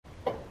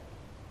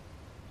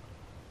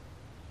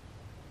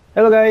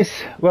Hello guys,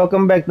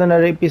 welcome back to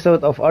another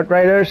episode of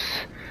Outriders.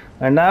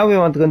 And now we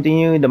want to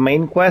continue the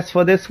main quest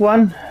for this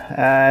one.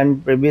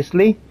 And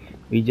previously,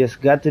 we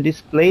just got to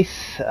this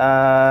place.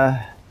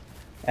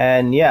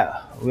 And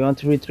yeah, we want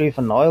to retrieve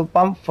an oil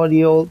pump for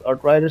the old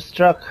Outriders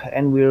truck.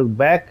 And we're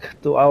back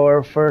to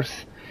our first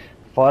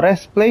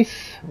forest place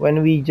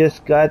when we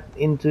just got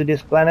into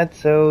this planet.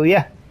 So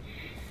yeah,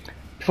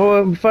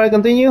 before I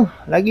continue,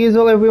 like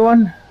usual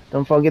everyone,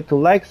 don't forget to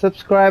like,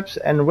 subscribe,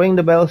 and ring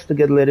the bells to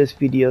get latest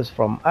videos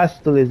from us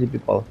to lazy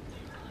people.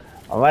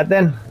 Alright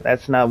then,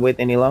 let's not wait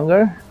any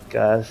longer,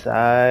 because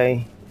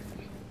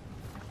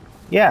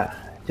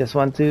just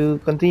want to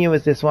continue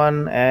with this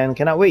one and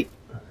cannot wait.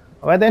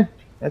 Alright then,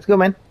 let's go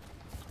man.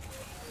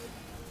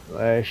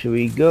 Where should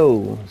we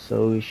go?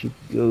 So we should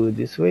go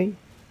this way.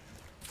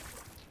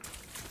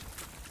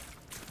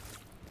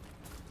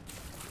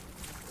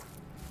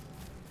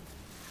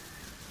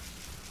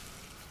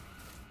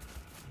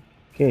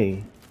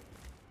 Okay.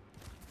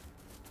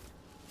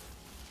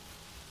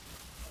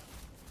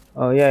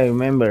 Oh yeah, I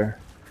remember.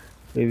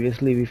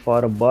 Previously we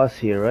fought a boss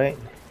here, right?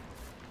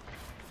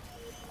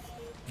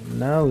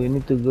 Now we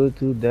need to go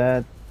to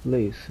that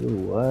place.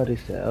 Ooh, what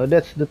is that? Oh,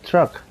 that's the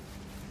truck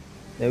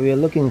that we are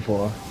looking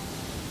for.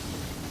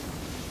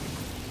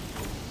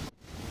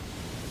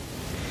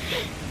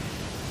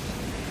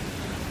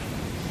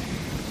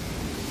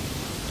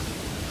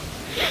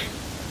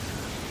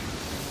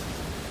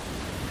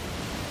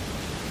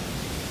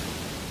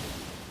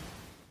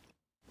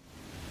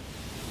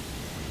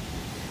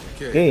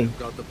 Okay,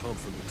 got the pump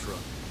from the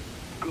truck.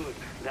 Good.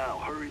 Now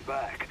hurry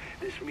back.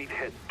 This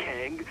meathead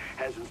Kang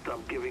hasn't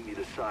stopped giving me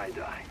the side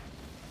eye.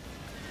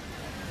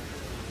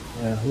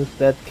 Who's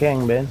that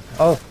Kang, Ben?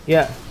 Oh,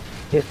 yeah.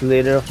 He's the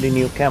leader of the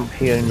new camp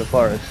here in the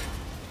forest.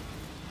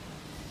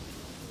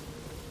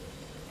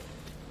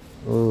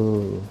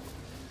 Ooh.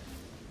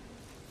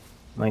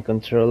 My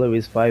controller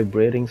is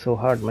vibrating so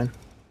hard, man.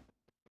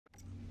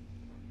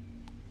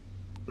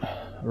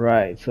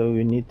 Right, so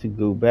we need to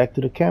go back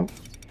to the camp.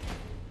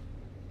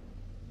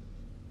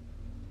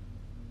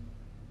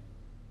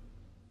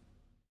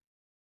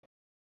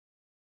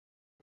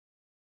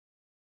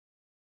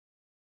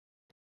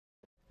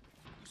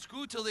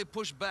 Screw till they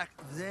push back,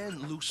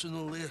 then loosen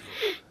a little.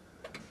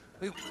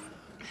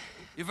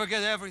 You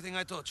forget everything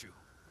I taught you.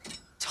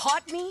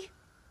 Taught me?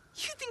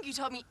 You think you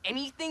taught me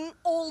anything,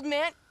 old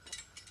man?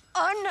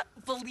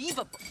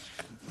 Unbelievable.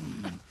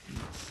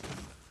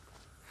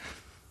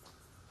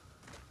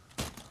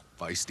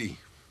 Feisty.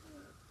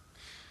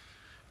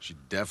 She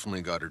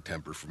definitely got her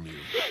temper from you.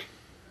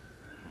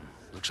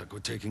 Looks like we're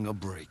taking a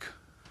break.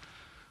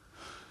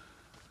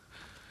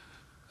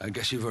 I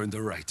guess you've earned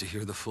the right to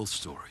hear the full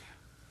story.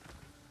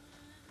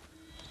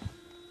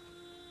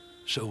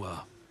 So,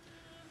 a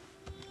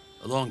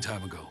long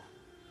time ago,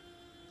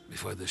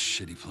 before this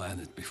shitty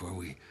planet, before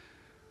we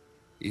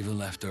even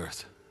left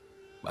Earth,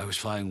 I was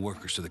flying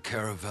workers to the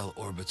Caravel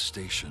orbit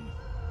station.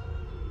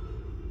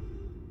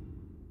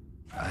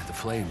 The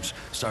flames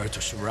started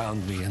to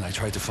surround me, and I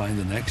tried to find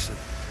an exit.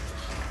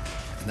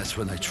 And that's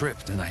when I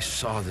tripped, and I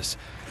saw this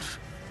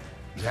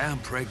damn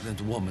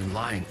pregnant woman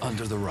lying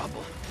under the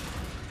rubble.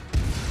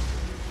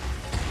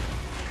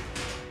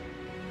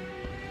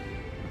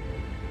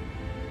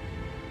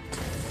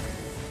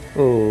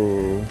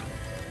 Oh.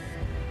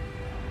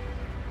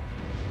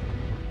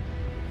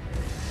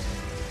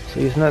 So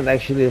he's not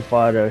actually the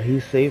father,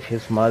 he saved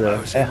his mother,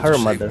 her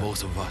mother.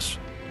 Both of us.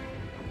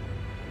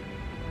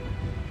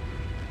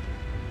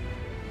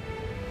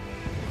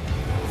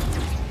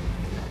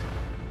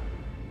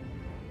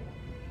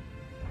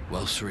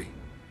 Well, Sri.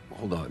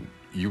 Hold on,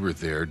 you were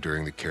there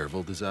during the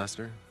Caravel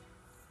disaster?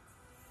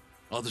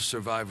 All the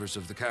survivors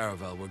of the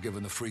Caravel were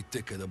given a free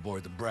ticket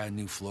aboard the brand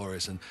new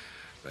Flores, and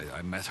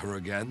I met her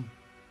again.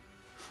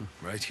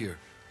 Right here,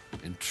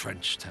 in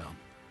Trenchtown.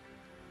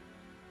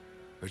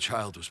 Her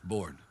child was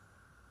born.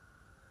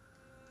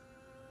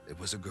 It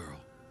was a girl.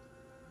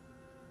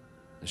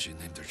 And she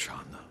named her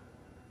Chana.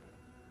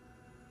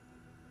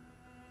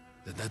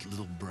 Then that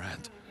little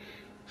brat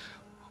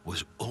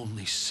was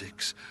only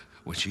 6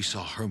 when she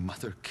saw her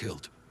mother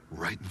killed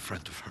right in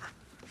front of her.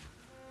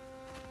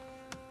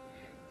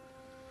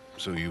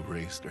 So you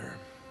raised her?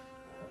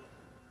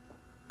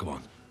 Come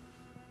on.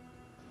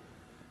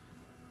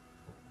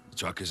 The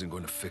truck isn't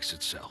going to fix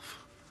itself.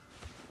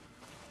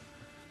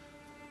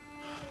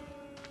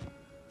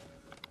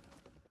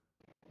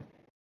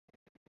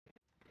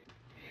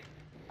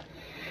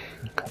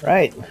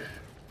 Right.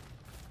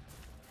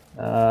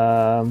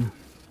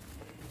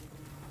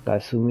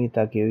 Kasumi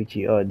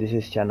Takeuchi. Oh, this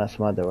is Chana's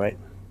mother, right?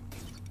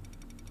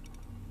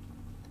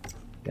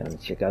 Gonna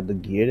check out the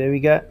gear that we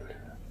got.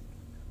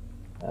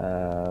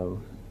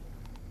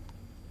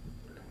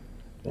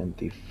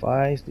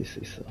 25. This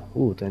is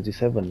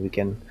 27. We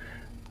can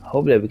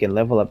hope that we can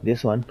level up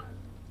this one.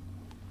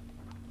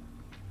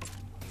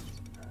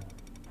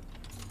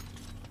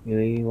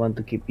 Really want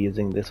to keep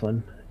using this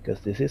one because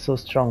this is so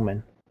strong,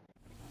 man.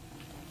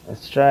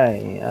 Let's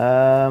try.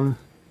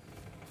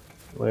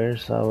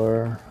 Where's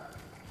our...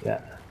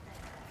 yeah.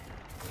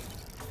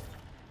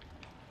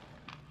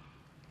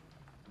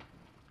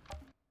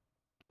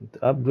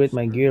 upgrade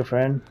my gear,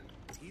 friend.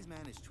 He's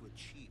managed to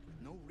achieve with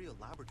no real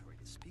laboratory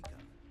to speak of.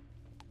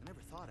 I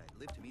never thought I'd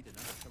live to meet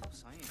another fellow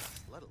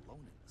scientist, let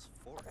alone in this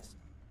forest.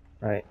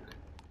 Right.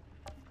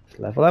 Let's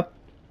level up.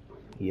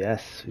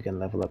 Yes, we can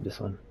level up this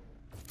one.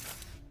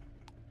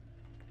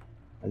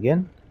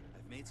 Again?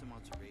 I've made some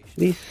observations.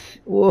 Please.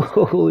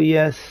 Whoa,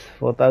 yes.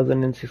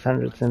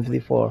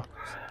 4,674.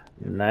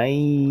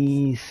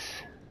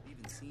 Nice.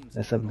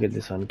 Let's upgrade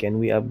this one. Can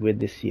we upgrade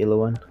this yellow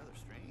one?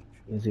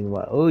 Using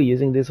what? Oh,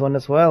 using this one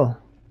as well.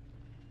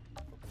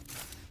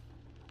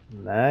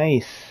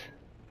 Nice.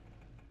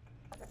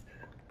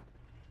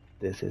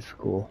 This is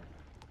cool.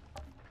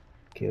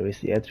 Okay, where's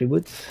the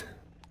attributes?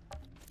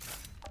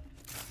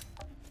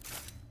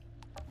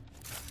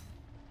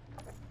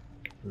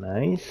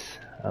 Nice.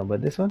 How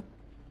about this one?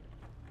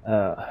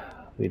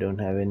 We don't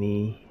have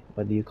any.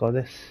 What do you call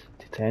this?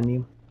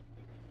 Titanium.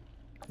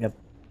 Yep.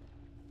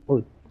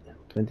 Oh,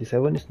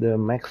 27 is the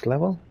max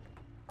level.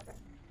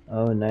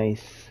 Oh,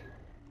 nice.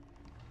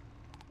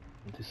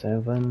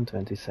 27,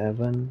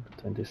 27,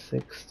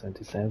 26,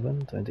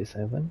 27,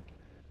 27.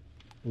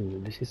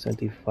 Ooh, this is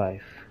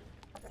 25.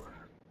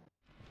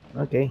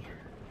 Okay.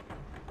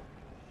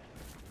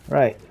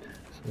 Right.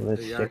 So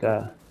let's Hey, check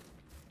Jakob. out.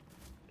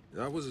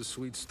 That was a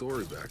sweet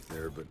story back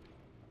there, but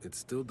it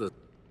still does.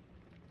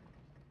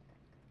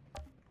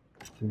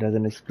 It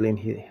doesn't explain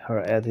her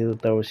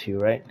attitude towards you,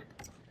 right?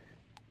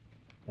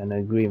 An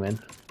agreement.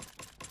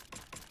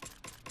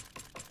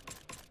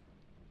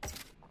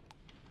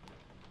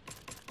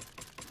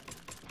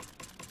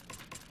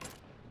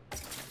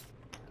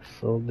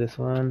 Sold this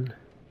one.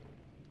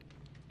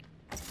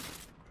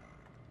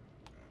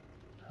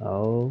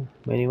 How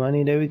many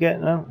money did we get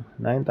now?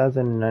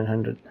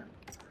 9,900.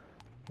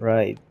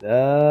 Right.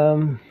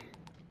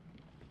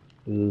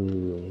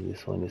 Ooh,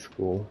 this one is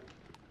cool.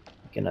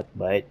 I cannot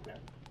buy it.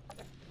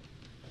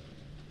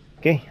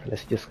 Okay,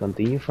 let's just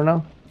continue for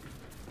now.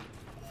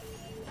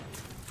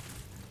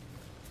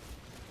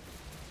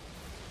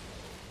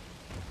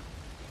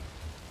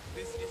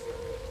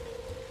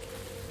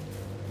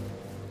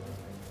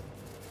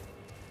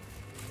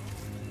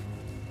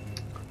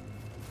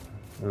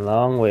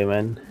 Long way,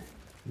 man.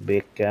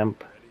 Big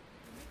camp.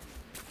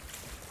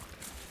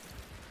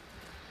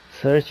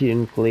 Search the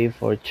enclave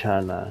for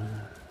Chana.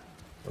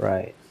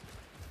 Right.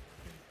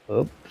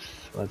 Oops,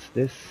 what's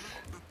this?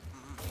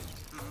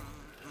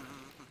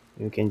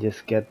 You can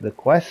just get the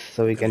quest,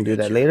 so we can do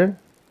that later.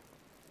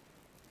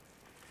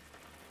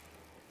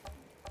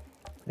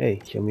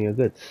 Hey, show me your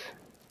goods.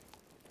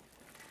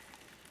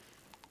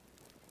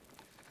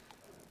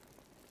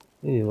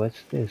 Hey,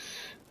 what's this?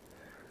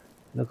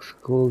 Looks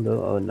cool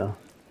though. Oh no.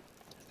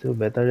 Still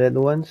better than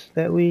the ones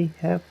that we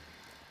have.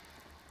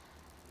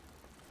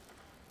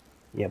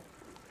 Yep.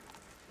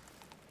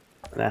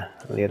 Nah,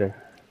 later.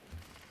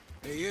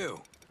 Hey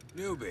you,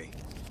 newbie,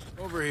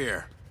 over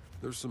here.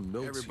 There's some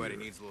notes Everybody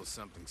here. needs a little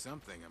something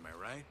something, am I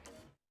right?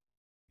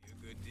 You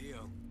a good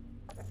deal.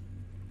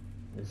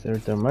 Is there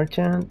the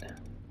merchant?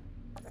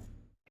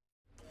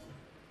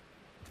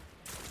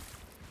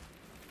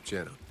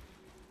 Jenna,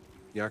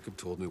 Jakob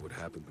told me what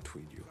happened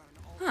between you.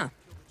 Huh.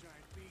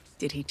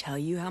 Did he tell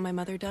you how my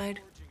mother died?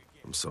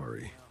 I'm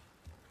sorry.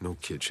 No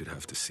kid should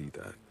have to see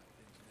that.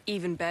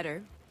 Even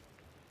better.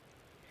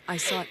 I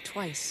saw it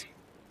twice.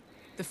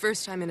 The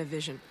first time in a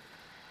vision.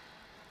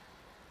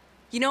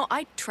 You know,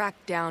 I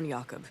tracked down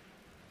Jakob.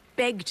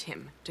 Begged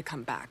him to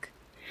come back.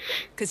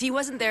 'Cause he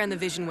wasn't there in the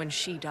vision when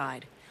she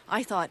died.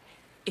 I thought,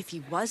 if he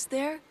was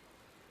there,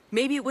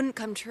 maybe it wouldn't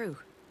come true.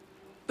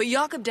 But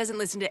Jakob doesn't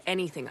listen to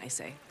anything I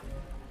say.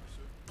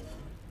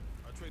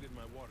 I traded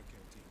my water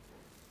canteen for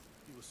him.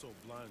 He was so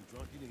blind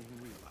drunk he didn't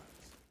even realize.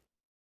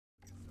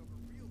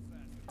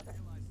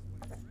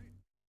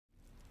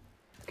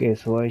 Okay,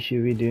 so what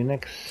should we do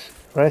next?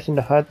 Price in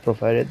the hut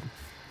provided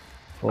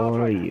for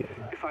Outrider, you.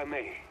 if I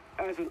may,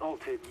 as an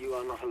altered, you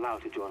are not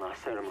allowed to join our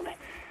ceremony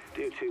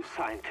due to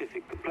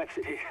scientific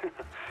complexity.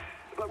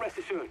 But rest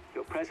assured,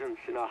 your presence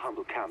in our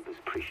humble camp is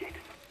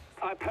appreciated.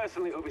 I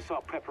personally oversaw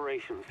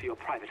preparations for your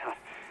private hut.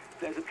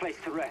 There's a place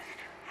to rest,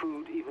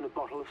 food, even a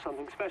bottle of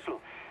something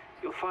special.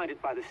 You'll find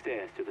it by the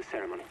stairs to the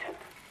ceremony tent.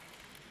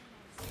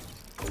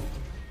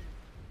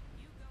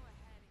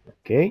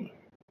 Okay.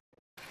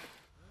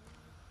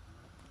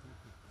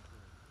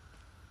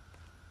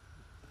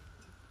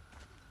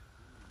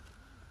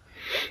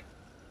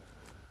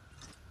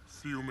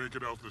 Few make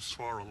it out this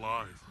far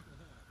alive.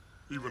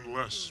 Even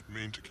less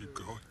mean to keep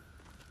going.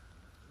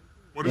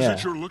 What is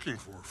it you're looking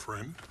for,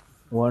 friend?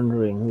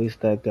 Wondering who is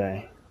that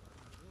guy?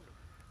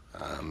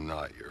 I'm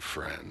not your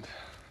friend.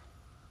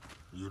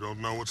 You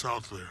don't know what's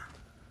out there.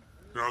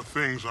 There are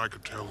things I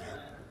could tell you.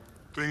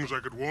 Things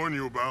I could warn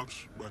you about,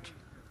 but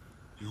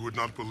you would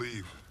not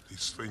believe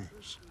these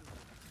things.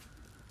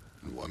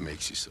 And what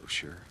makes you so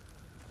sure?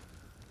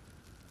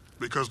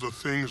 Because the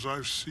things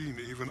I've seen,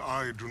 even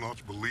I do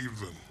not believe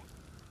them.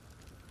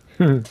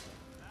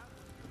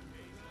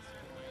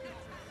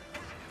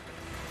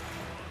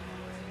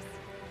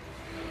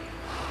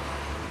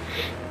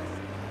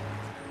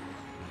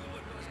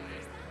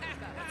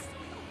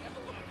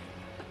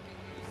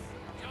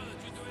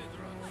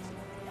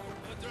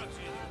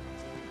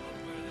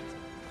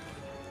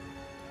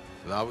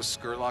 That was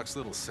Skurlock's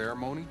little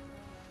ceremony?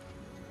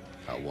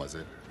 How was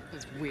it? It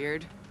was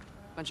weird.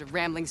 Bunch of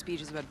rambling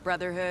speeches about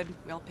brotherhood.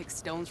 We all picked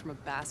stones from a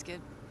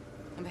basket.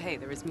 And hey,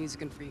 there was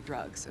music and free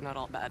drugs, so not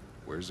all bad.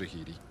 Where's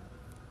Zahidi?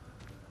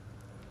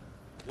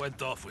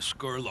 Went off with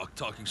Skurlock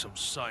talking some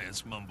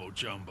science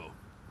mumbo-jumbo.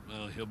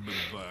 Well, he'll be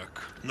back.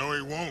 No,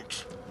 he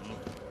won't.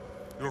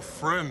 Your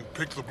friend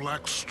picked the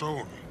black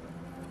stone.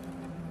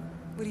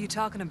 What are you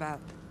talking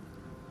about?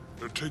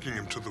 They're taking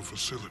him to the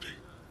facility.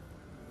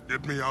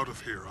 Get me out of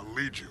here. I'll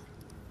lead you.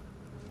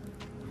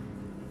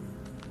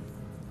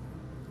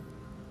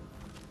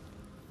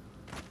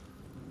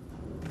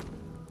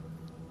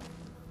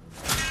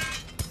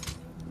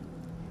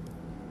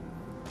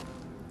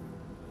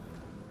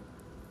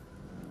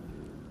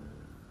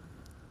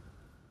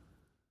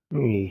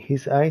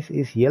 His eyes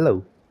is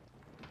yellow.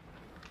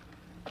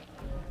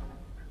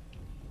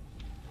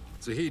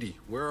 Zahidi,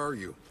 where are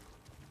you?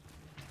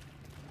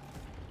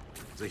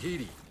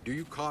 Zahidi, do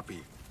you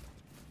copy?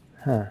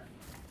 Huh.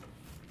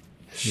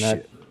 It's not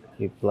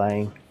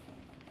replying.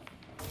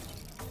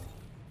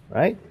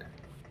 Right?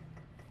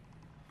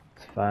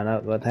 Let's find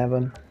out what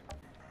happened.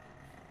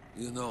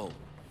 You know,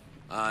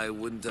 I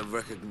wouldn't have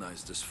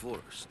recognized this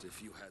forest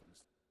if you hadn't.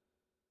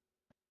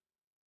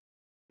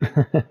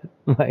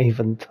 Why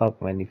even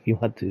talk, man, if you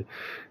want to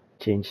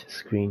change the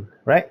screen,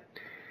 right?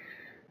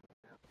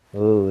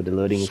 Oh, the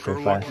loading is so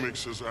fast. Skurlock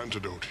makes his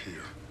antidote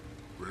here.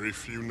 Very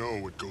few know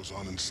what goes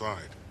on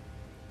inside.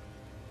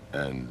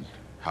 And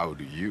how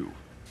do you?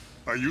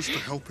 I used to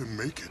help him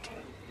make it.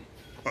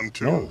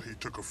 Until he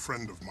took a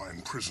friend of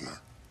mine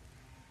prisoner.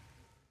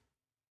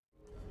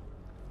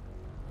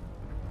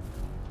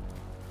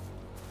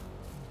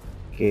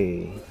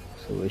 Okay,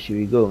 so where should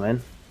we go,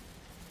 man?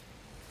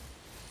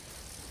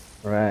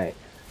 Right.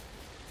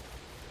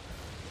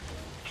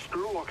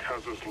 Skurlock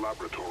has his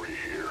laboratory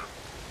here,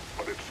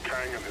 but it's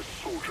Kang and his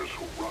soldiers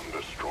who run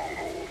this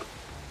stronghold.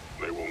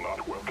 They will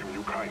not welcome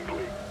you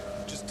kindly.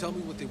 Just tell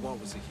me what they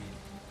want with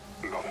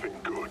Zahidi. Nothing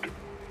good.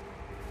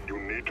 You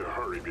need to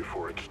hurry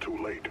before it's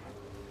too late.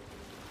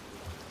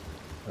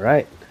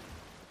 Right.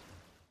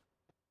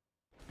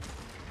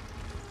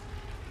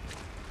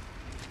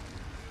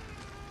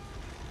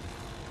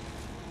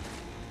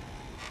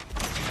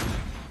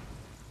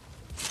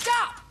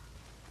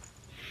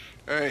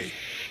 Hey,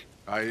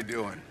 how you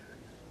doing?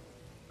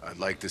 I'd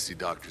like to see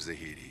Dr.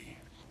 Zahidi,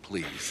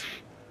 please.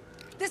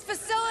 This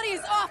facility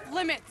is off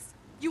limits!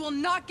 You will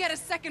not get a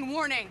second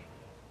warning!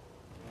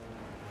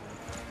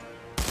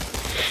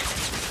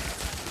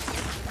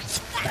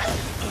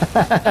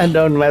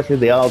 Don't mess with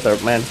the altar,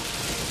 man.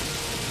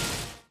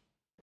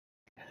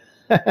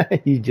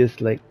 You just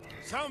like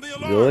Sound the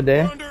alarm. go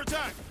there. We're under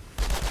attack.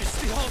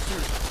 It's the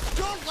altars.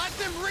 Don't let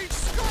them reach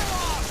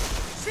Skurlock!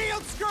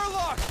 Shield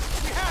Skurlock!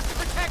 We have to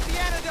protect the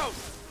antidote!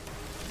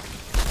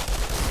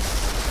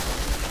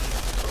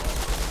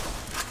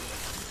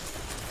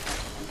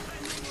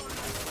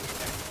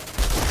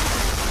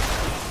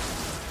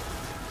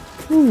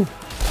 Whew.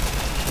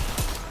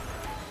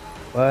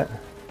 What?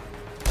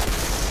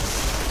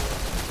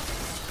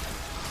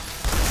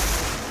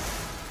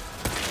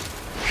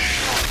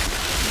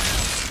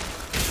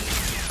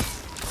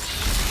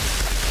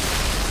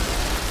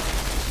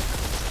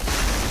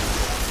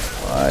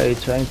 What are you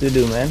trying to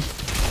do, man?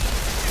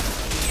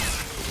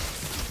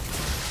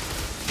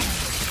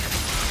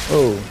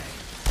 Oh.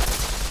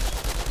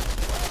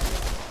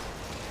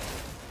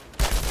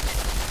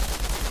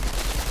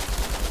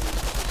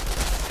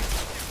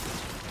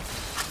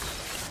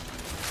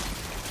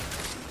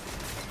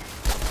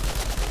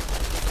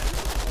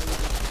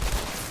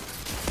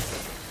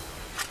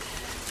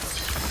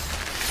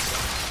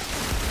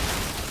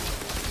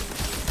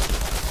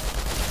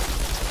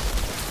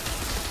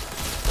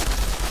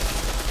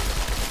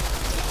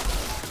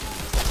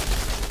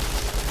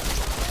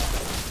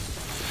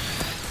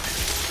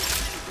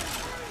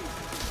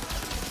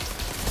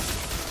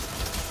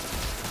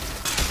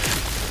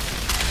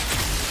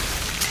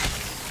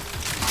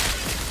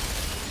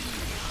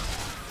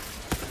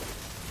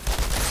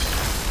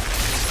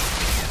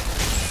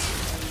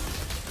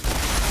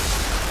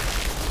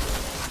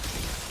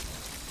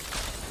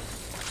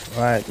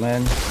 Right,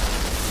 man.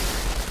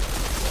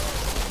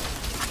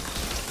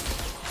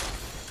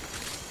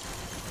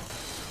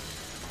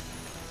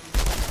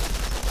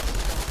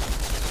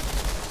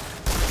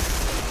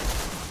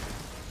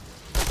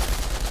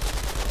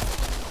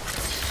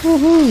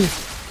 Woohoo!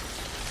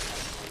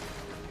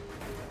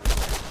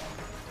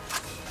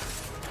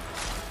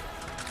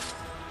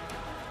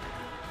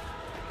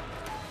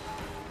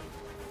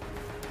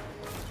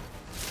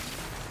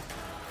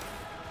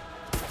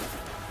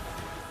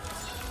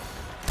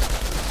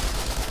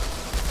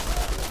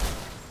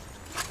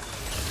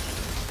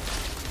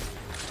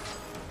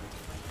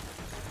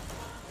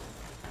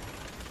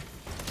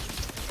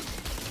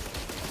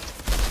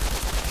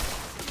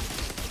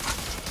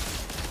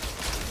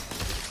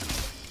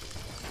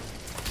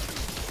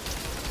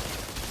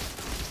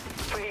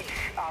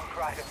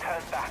 Outrider,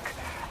 turn back.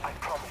 I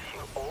promise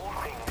you, all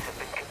things have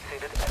been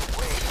considered and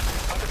weighed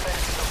for the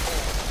benefit of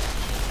all.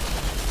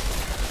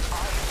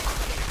 I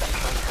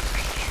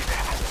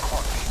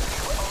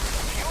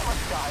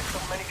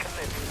many can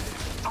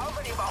live. How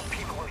many of our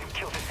people will you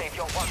kill to save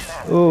your one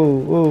man?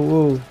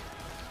 Oh.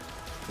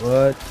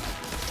 What?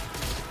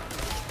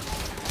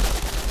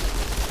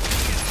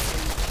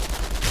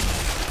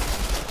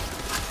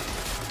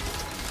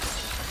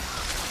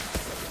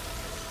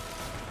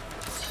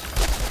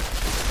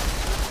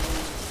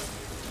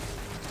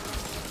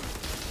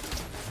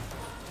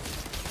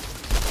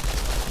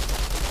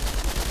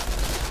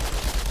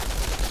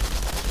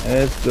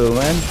 Let's go,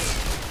 man.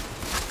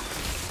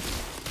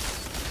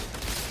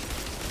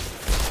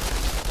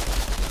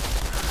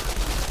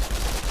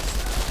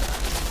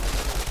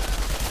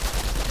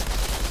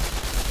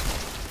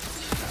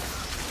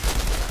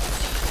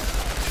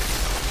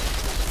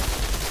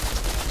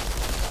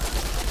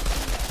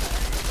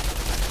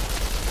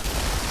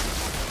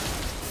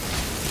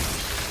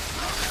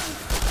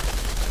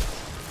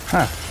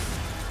 Huh.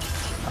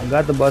 I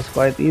got the boss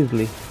quite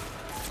easily.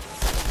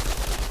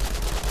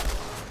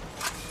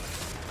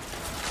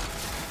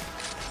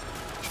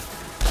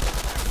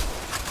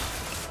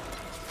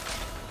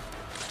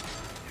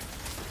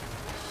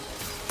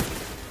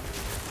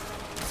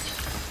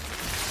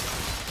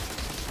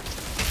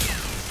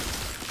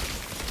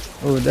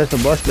 Oh, there's a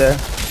boss there.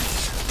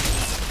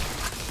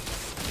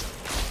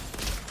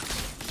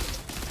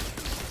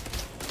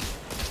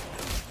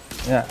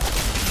 Yeah.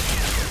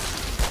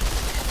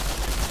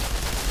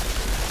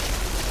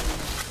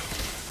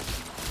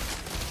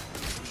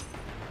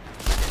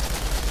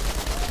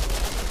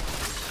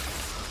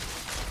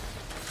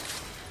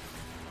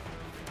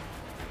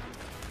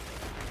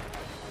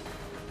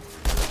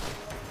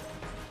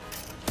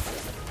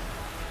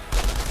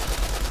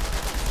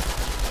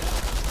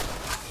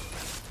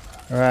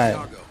 Right.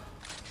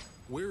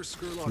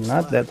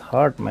 Not that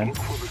hard, man. Look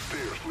for the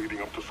stairs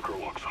leading up to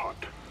Skurlock's hut.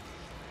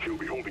 He'll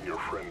be holding your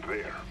friend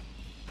there.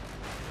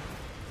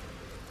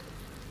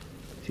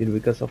 Is it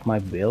because of my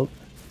build?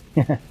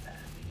 Let's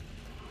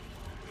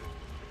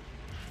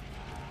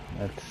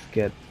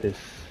get this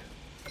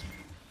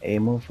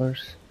ammo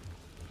first.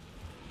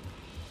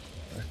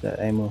 Where's that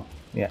ammo?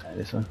 Yeah,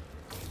 this one.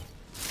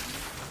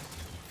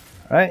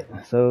 Alright,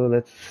 so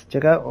let's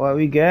check out what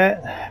we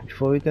get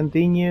before we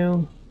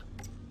continue.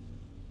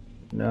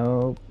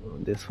 No,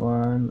 this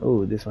one.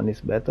 Oh, this one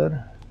is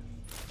better.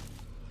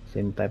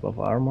 Same type of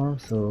armor,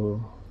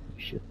 so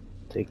we should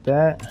take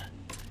that.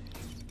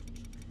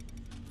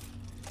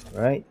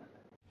 Right.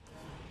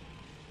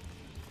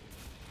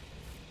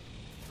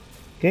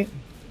 Okay,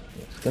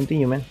 let's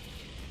continue, man.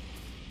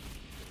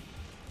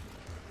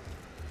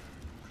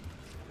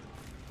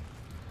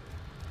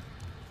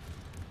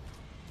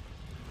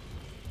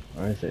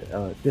 Where is it?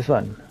 Oh, this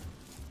one.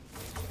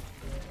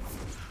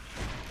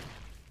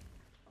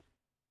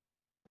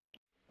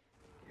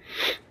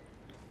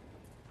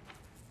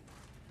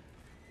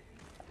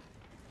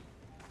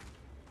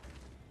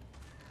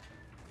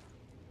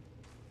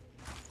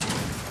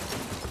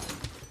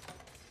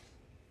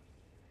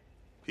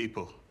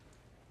 People.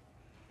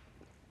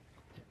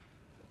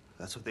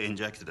 That's what they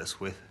injected us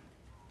with.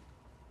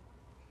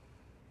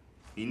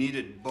 He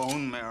needed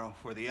bone marrow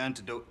for the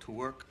antidote to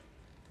work.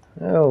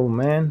 Oh,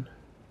 man.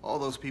 All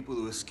those people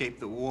who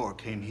escaped the war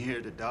came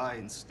here to die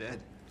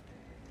instead.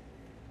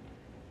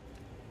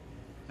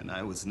 And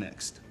I was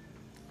next.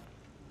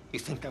 You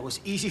think that was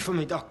easy for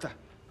me, Doctor?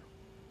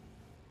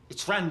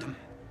 It's random.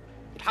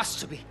 It has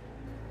to be.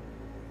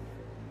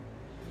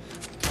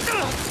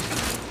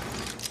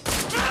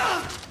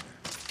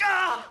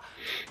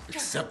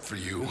 Except for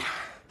you.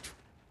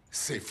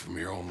 Safe from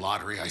your own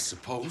lottery, I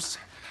suppose.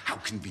 How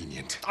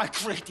convenient. I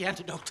create the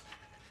antidote.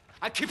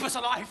 I keep us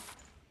alive.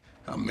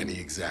 How many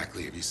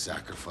exactly have you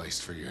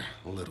sacrificed for your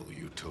little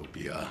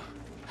utopia?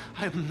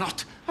 I am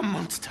not a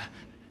monster.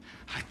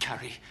 I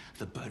carry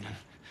the burden.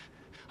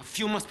 A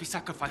few must be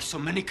sacrificed so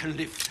many can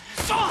live.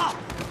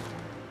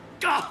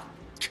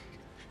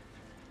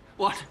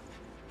 What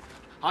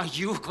are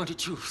you going to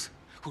choose?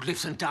 Who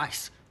lives and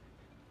dies?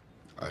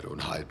 I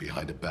don't hide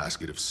behind a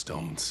basket of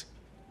stones.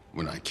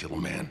 When I kill a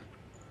man,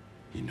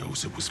 he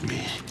knows it was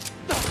me.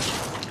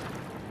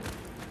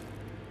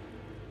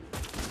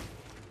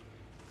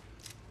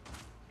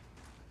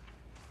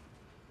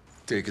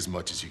 Take as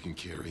much as you can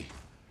carry.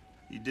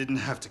 You didn't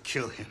have to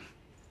kill him.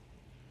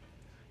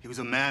 He was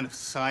a man of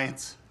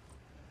science.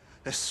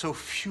 There's so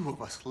few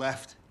of us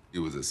left. He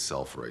was a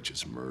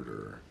self-righteous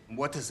murderer.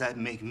 What does that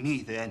make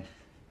me, then?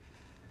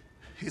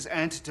 His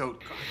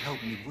antidote, God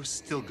help me, we're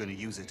still gonna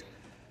use it.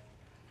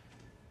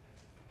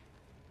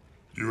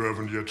 You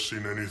haven't yet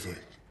seen anything.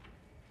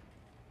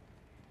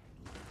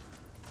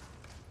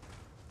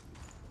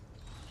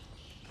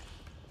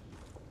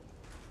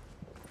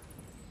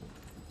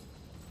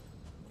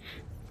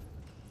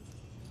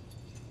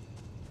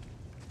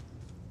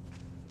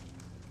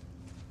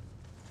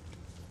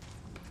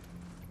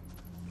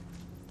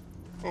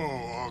 Oh,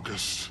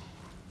 August.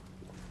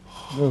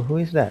 Oh, who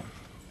is that?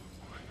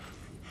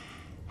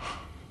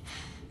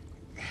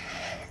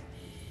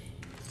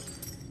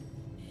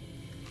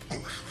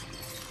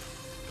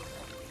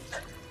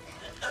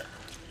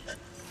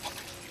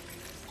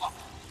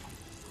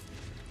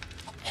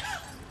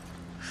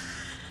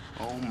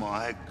 Oh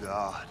my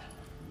god.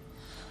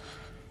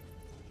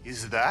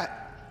 Is that?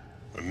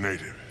 A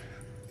native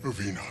of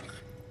Enoch.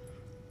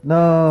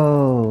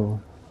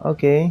 No.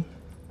 Okay.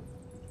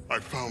 I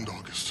found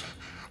August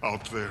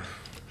out there,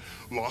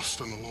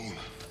 lost and alone.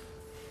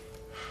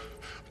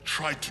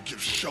 Tried to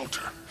give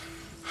shelter,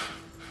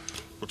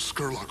 but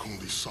Skurlock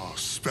only saw a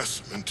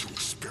specimen to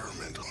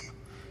experiment on.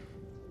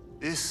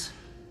 This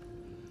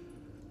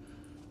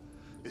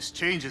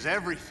changes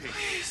everything.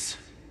 Please.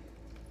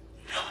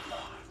 No more.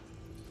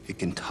 It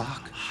can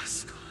talk.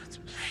 Osgood,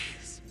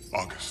 please.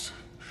 August,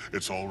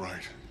 it's all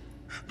right.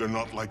 They're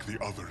not like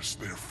the others.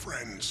 They're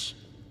friends.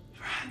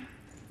 Friend.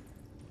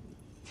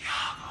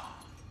 Thiago.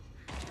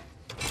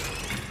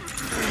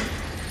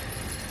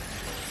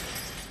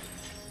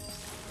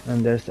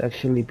 And there's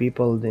actually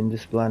people in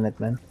this planet,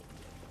 man.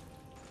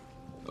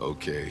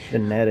 Okay. The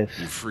natives.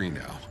 You're free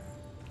now.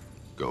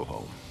 Go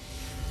home.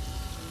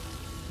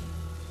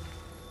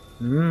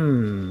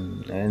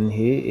 And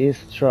he is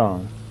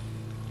strong.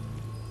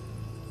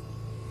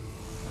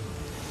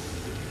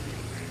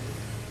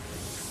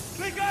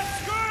 They got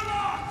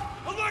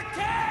Skurlock! Alert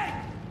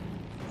tank!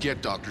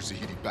 Get Dr.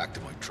 Zahidi back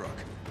to my truck.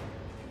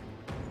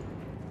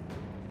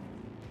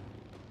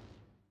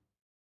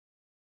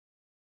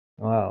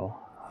 Wow.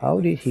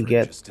 How did he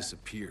get Just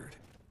disappeared.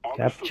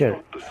 captured?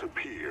 August does not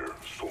disappear.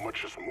 So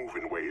much as move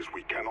in ways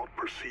we cannot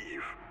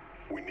perceive.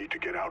 We need to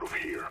get out of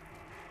here.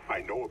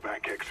 I know a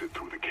back exit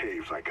through the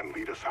caves that can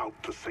lead us out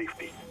to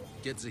safety.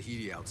 Get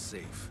Zahidi out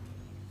safe.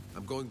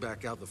 I'm going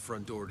back out the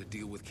front door to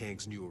deal with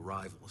Kang's new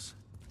arrivals.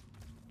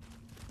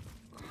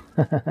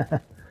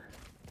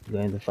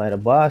 Going to fight a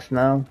boss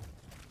now.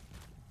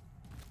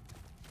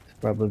 It's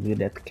probably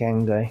that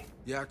Kang guy.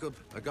 Jakob,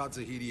 I got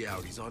Zahidi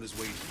out. He's on his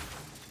way to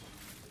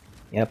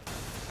you. Yep.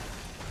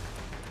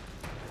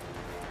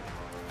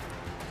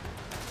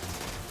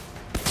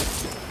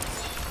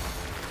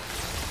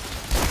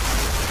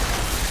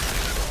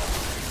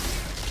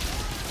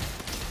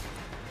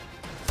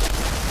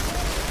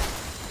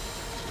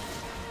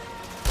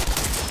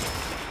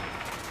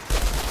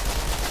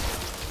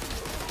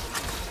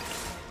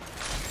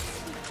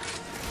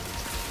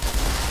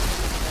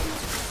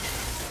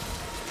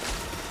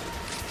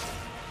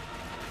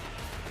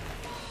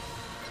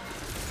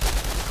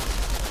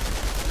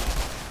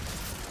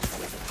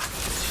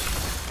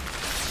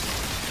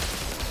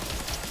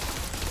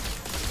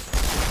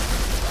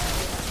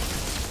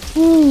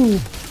 Woo!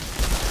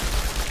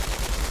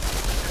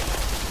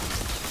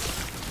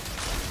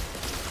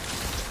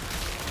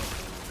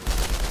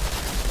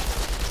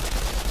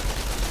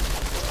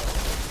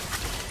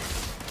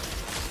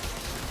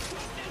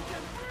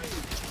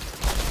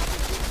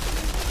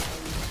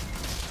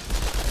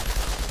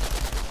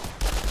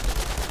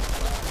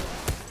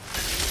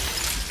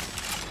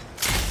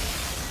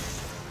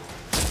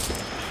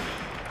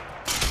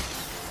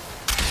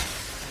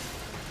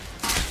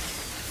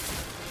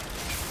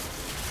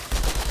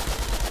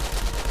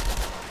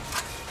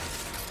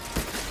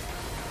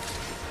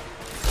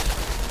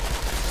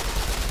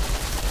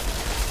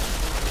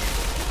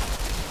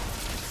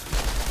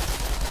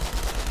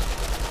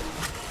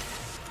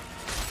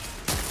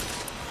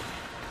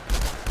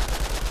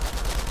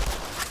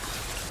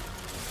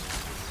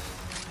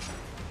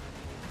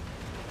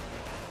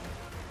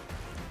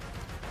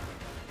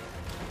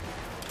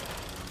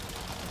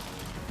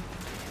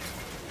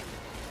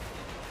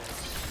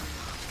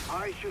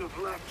 I should have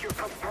left your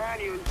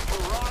companions to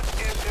rot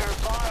in their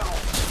bile.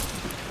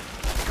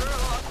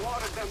 Skurlock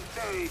wanted them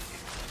saved,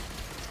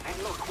 and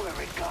look where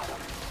it got them.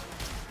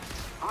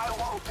 I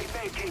won't be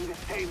making the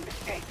same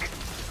mistake.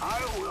 I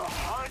will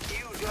hunt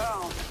you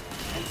down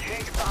and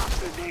take back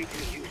the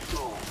natives you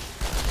stole.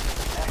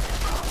 That's a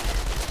promise.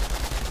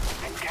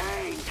 And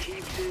Kang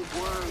keeps his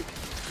word.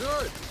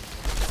 Good!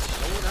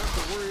 I won't have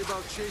to worry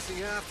about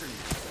chasing after you.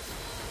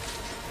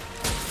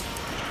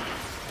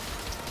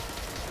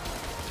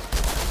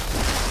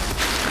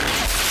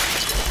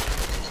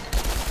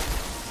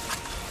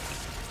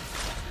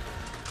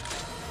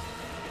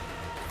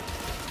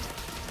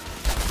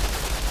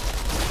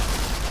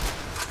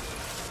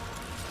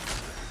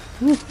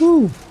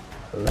 Woohoo!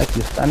 I like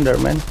this thunder,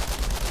 man.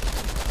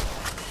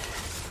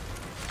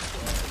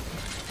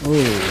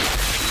 Ooh.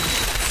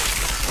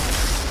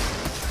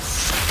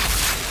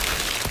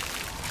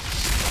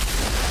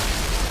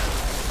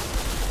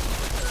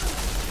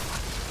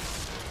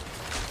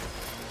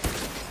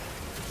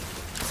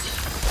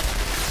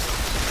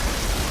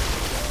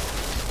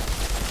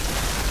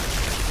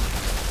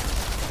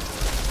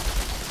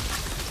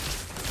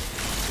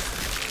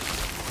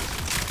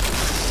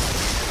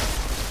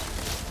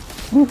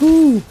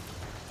 Woohoo!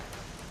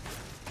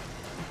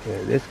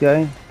 Okay, this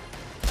guy.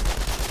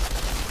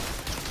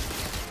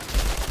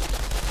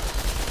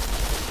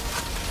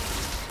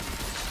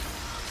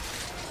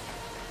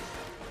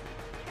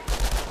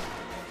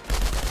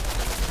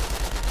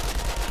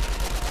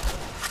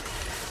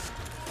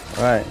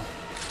 All right.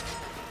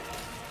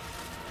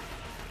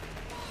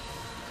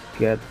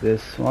 Get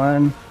this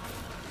one.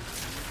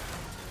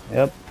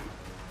 Yep.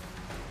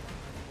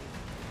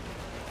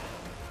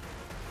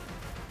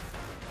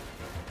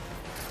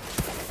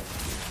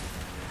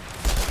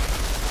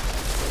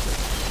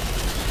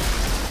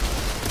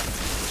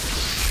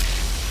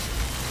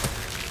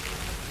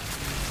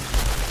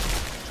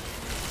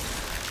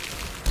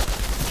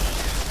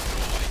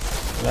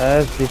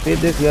 Let's defeat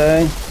this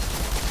guy.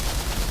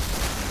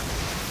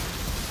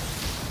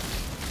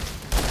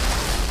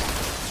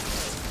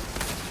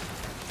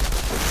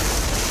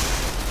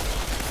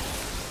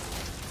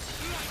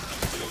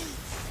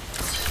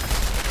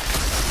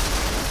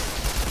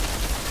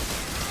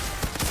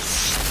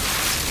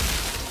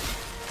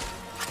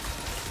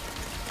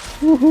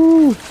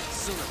 Woohoo!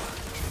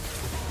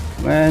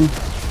 Man.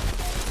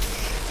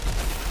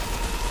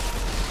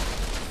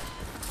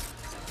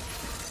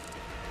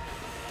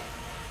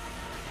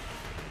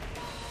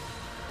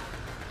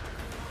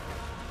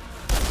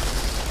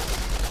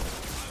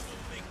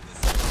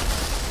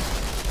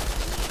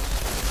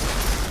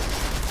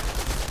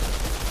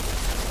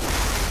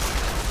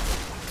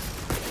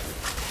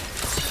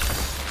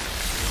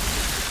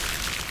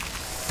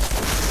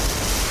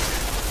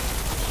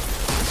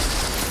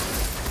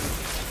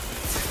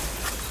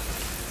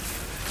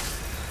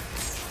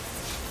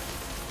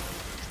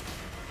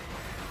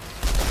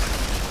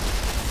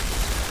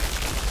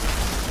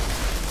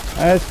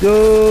 Let's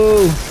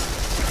go!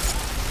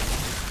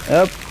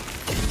 Yep.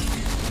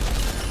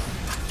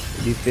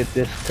 Defeat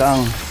this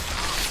skunk.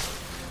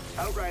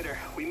 Outrider,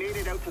 we made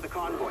it out to the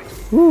convoy.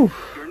 Woo.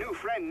 Your new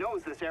friend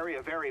knows this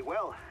area very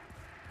well.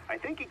 I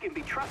think he can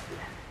be trusted.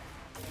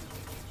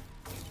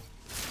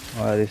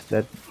 What is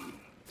that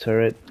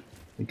turret?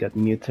 We got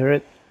new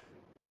turret.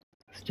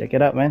 Let's check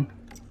it out, man.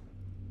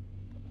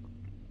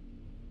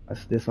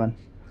 What's this one?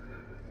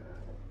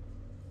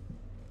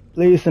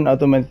 Place an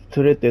automatic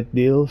turret that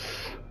deals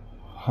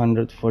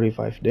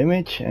 145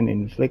 damage and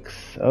inflicts.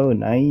 Oh,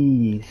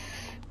 nice.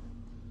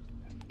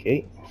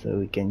 Okay, so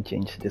we can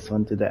change this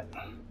one to that.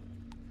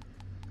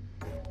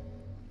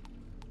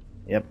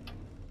 Yep.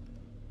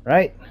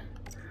 Right.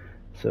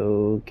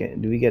 So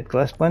do we get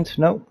class points?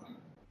 No.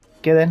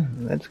 Okay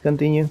then, let's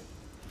continue.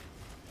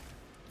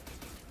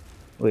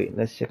 Wait,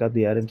 let's check out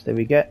the items that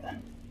we get.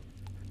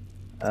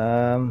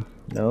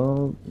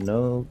 No.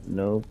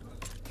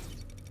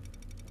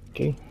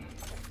 Okay.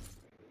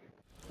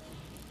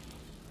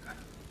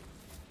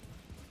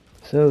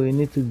 So we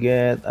need to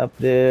get up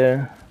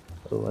there.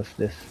 Oh, what's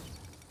this?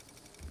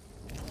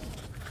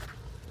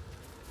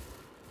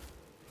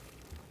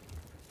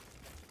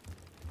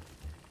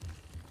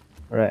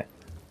 Right,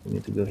 we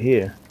need to go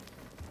here.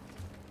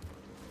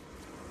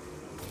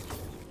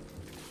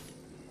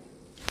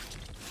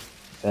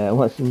 That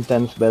was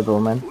intense battle,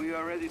 man. We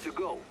are ready to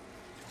go.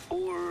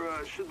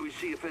 Or should we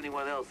see if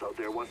anyone else out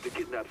there wants to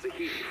kidnap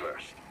Zahidi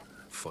first?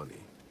 Funny.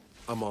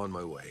 I'm on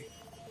my way.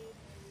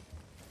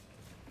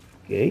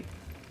 Okay.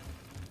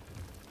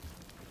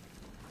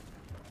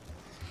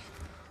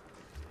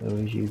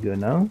 Where should you go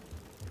now?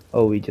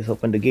 Oh, we just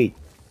opened the gate.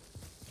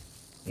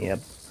 Yep.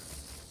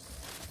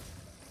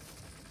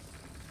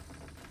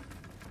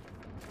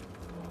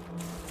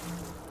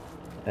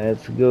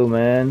 Let's go,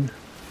 man.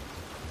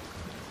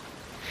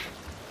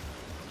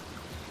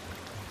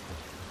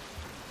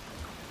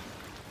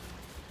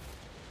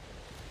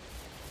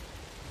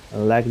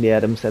 Unlike the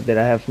item set that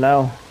I have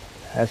now,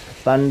 has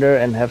thunder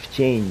and have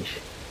chains,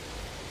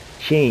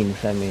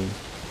 I mean.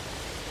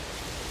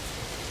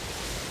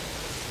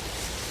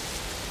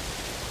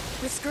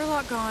 With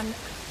Skurlock gone,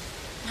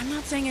 I'm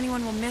not saying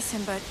anyone will miss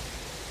him, but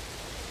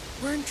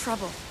we're in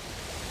trouble.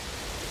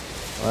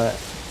 What?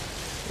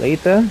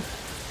 Later?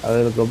 I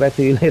will go back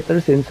to you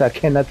later since I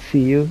cannot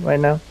see you right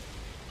now.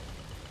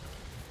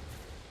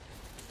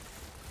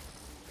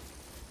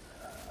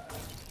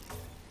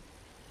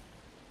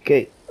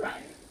 Okay.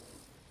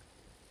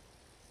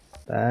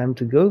 Time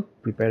to go.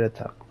 Prepare to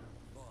talk.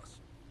 Boss,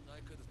 I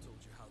could have told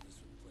you how this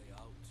would play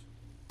out.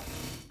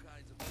 All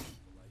kinds of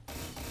people like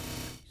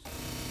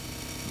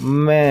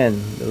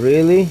Man,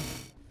 really?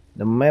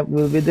 The map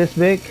will be this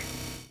big?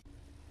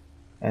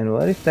 And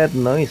what is that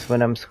noise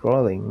when I'm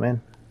scrolling,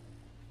 man?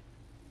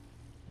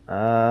 What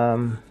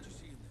did you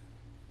see in there?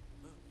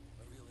 Huh?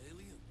 A real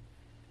alien?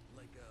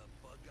 Like a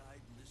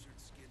bug-eyed lizard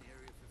skin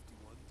Area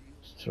 51 deal?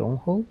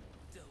 Stronghold?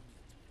 Tell me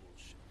it's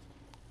bullshit.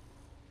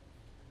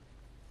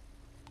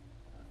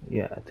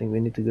 Yeah, I think we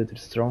need to go to the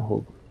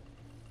stronghold.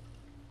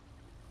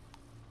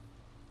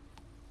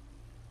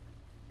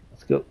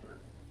 Let's go.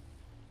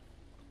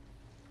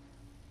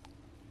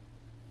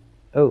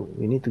 Oh,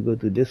 we need to go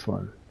to this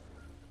one.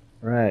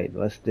 Right,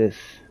 what's this?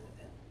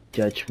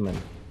 Judgment.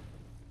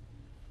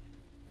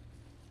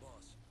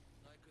 Boss,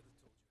 I could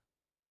have told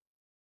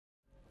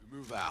you.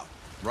 Move out.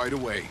 Right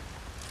away.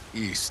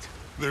 East.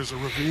 There's a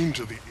ravine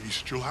to the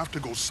east. You'll have to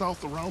go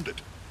south around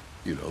it.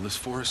 You know this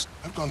forest?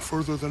 I've gone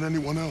further than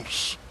anyone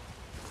else.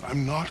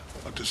 I'm not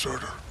a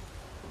deserter.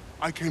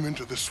 I came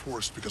into this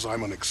forest because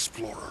I'm an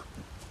explorer.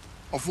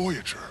 A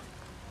voyager.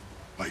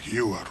 Like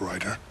you,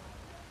 Outrider.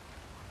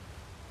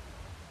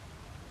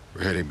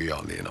 We're heading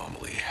beyond the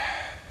anomaly.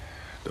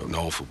 Don't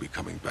know if we'll be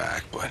coming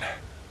back, but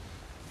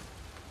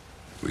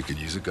we could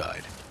use a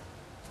guide.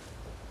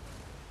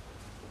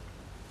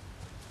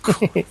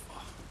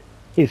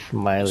 He's It's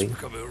smiling.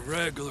 become a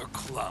regular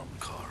clown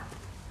car.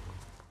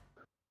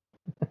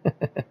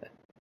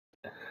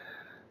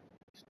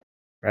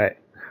 Right.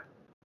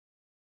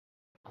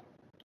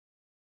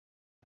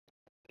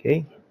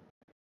 Okay.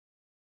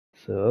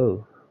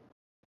 So,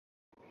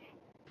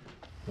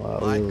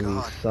 what My will we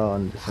God. saw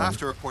on We'll this have one?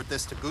 to report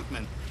this to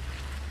Gutman.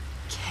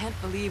 Can't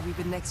believe we've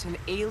been next to an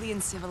alien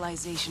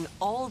civilization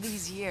all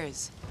these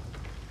years.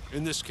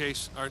 In this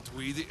case, aren't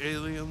we the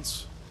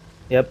aliens?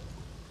 Yep.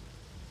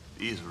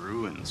 These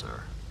ruins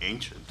are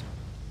ancient.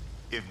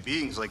 If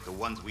beings like the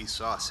ones we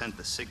saw sent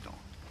the signal,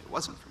 it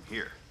wasn't from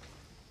here.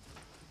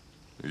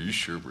 Are you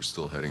sure we're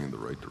still heading in the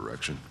right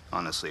direction?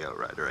 Honestly,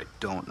 Outrider, I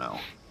don't know.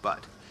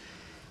 But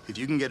if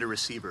you can get a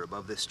receiver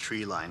above this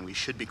tree line, we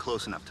should be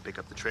close enough to pick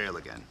up the trail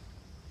again.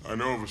 I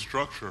know of a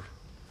structure.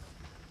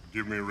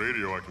 Give me a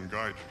radio, I can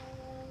guide you.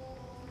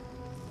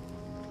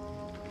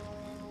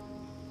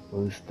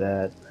 Who's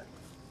that?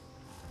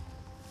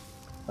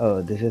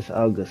 Oh, this is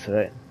August,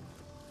 right?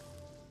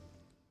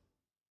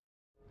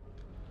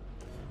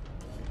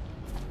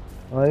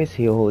 Why is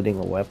he holding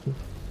a weapon?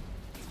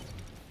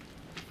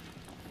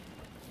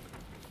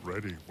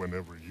 Ready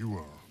whenever you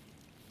are.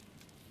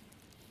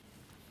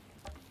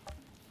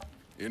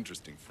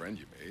 Interesting friend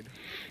you made.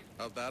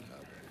 How'd that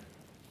happen?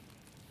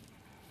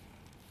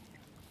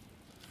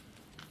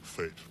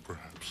 Fate,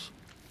 perhaps.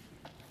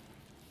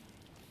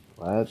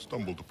 What?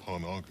 Stumbled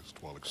upon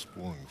August while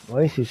exploring.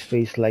 Why is his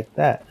face like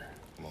that?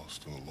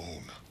 Lost and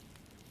alone.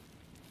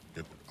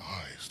 Yet with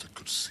eyes that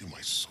could see my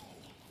soul.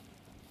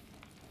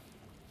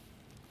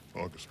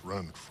 August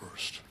ran at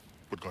first,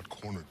 but got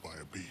cornered by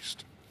a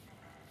beast.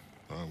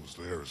 I was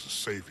there as a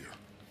savior,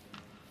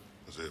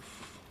 as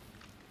if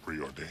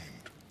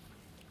preordained.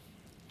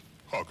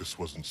 August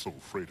wasn't so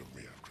afraid of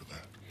me after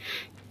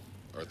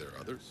that. Are there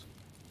others?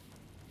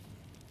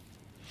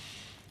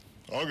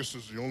 August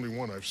is the only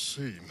one I've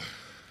seen.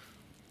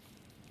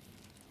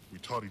 We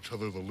taught each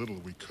other the little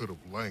we could of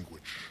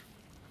language.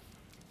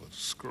 But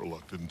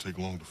Skurlock didn't take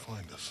long to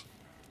find us.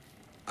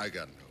 I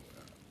gotta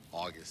know,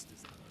 August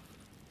is a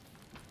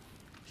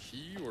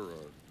he or a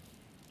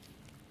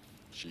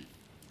she?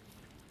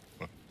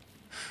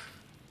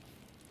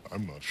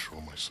 I'm not sure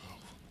myself.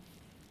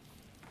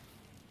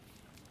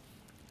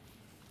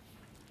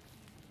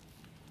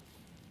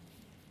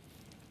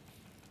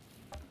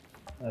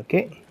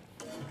 Okay.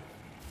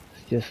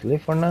 Let's just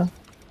leave for now.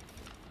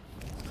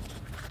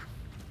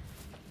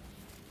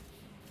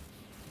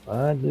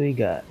 What do we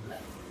got?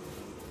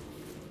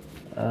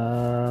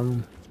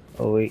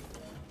 Oh wait.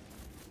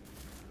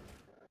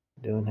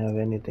 Don't have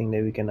anything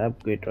that we can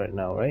upgrade right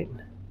now, right?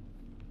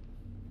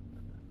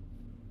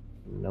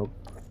 Nope.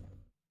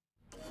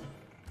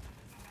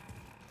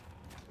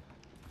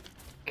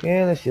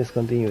 Okay, let's just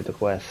continue with the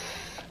quest.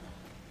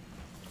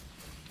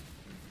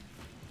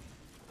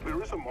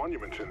 There is a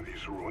monument in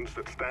these ruins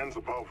that stands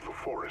above the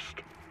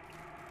forest.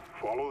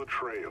 Follow the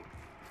trail.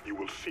 You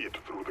will see it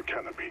through the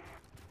canopy.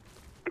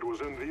 It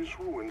was in these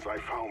ruins I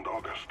found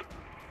August.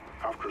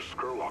 After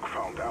Skurlock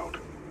found out,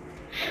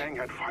 Kang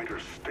had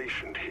fighters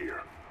stationed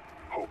here,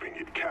 hoping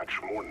he'd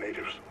catch more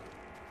natives.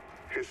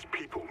 His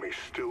people may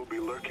still be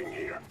lurking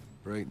here.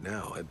 Right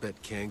now, I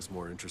bet Kang's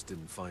more interested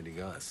in finding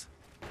us.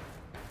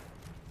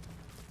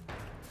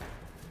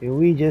 Can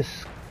we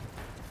just...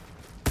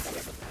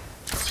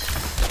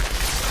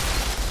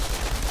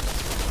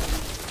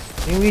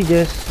 Can we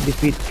just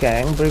defeat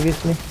Kang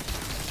previously?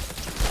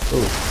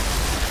 Oh.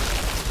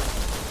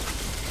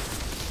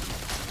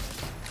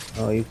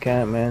 Oh, you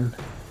can't, man.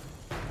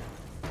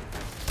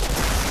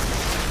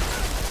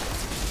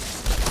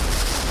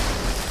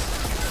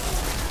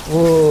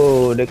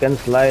 Whoa, they can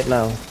slide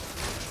now.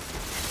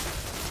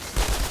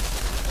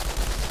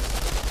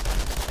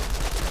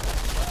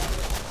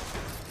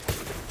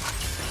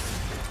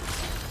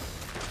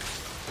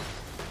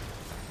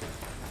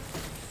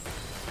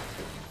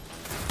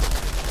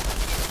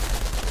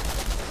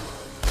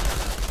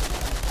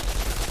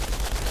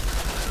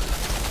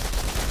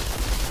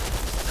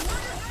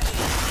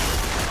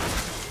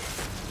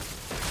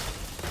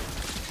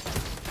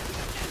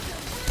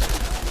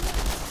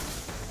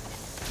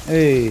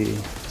 Hey.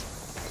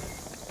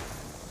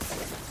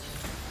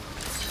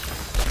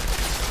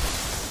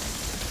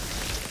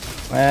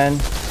 Man.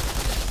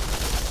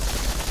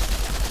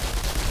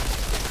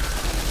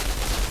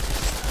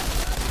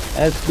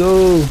 Let's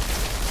go.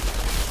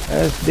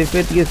 Let's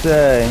defeat this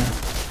guy.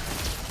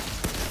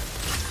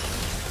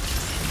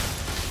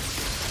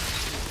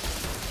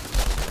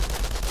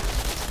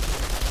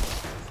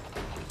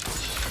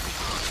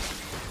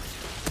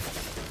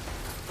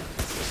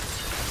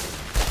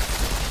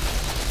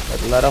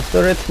 Got a lot of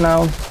turrets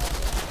now.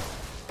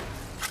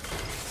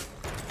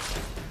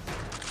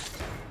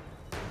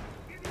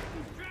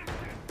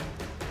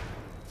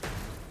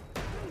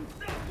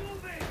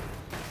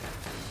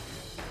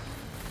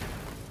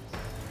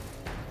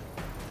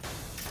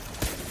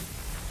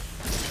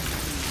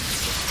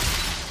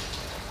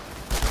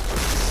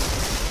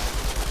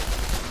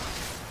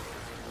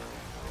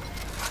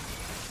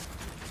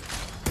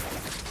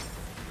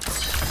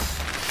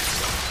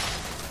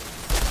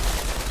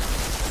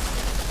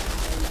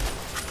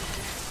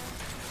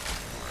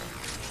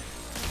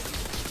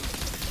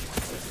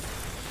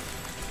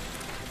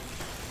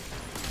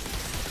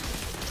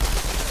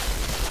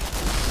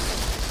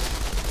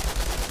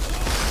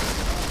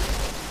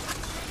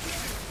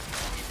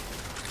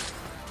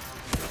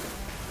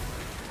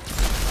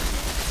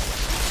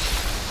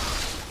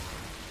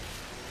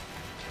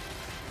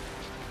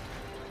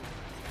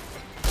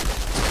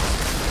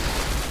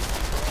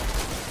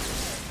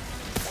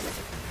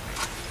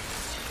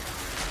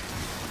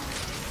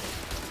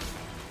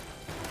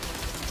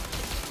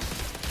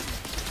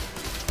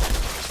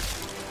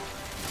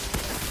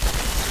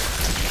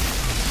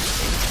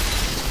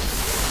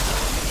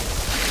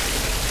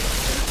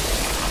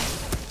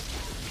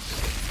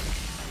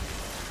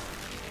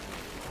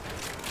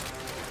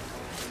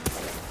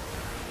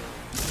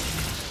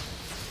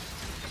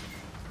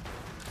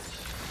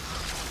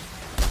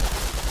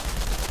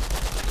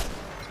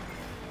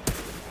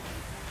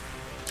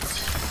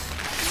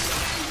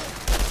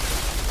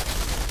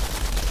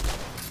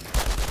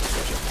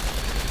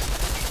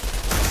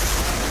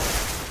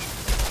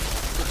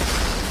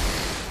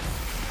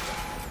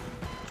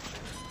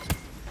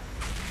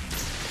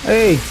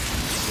 Hey,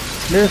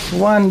 there's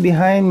one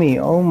behind me.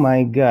 Oh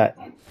my god.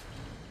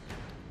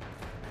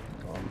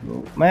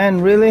 Man,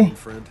 really?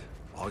 Friend,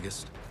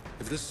 August.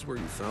 If this is where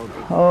you found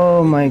him,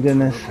 Oh my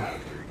goodness.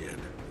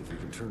 again. If you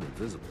can turn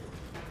invisible,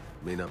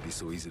 it may not be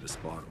so easy to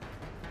spot him.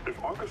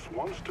 If August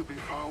wants to be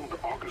found,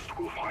 August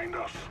will find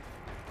us.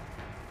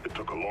 It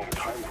took a long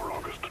time for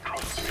August to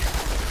trust me.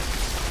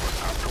 But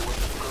after what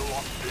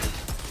Sherlock did,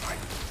 I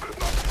could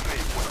not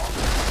say what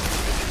August was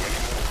doing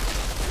anymore.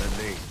 That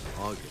name,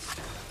 August.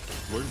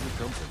 Where does it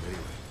come from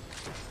anyway?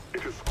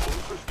 It is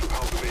closest to how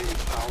the name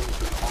sounds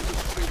in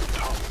August's native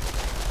tongue.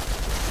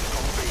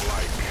 Something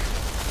like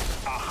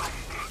Ach.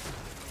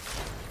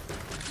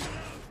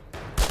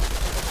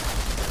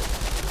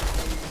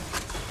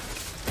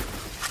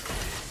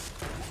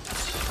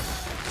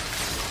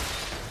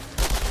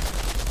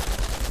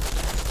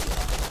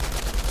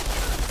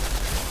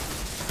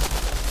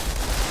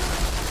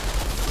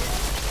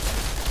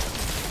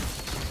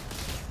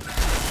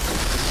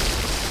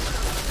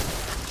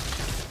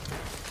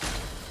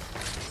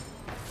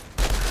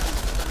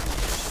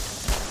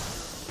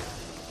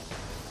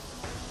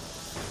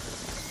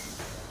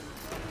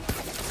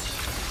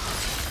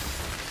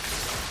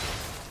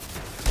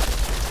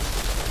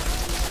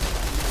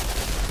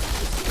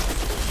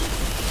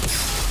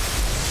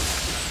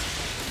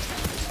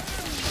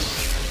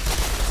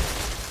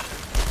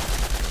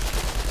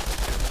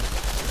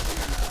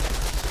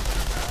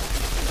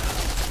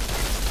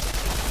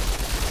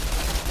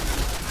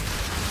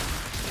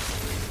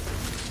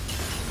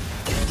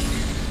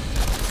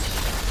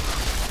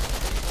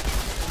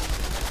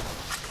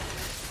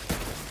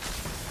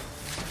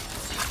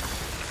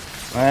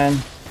 Man,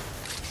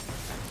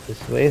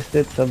 just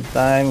wasted some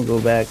time. Go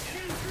back.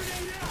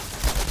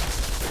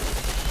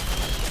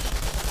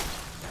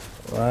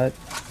 What?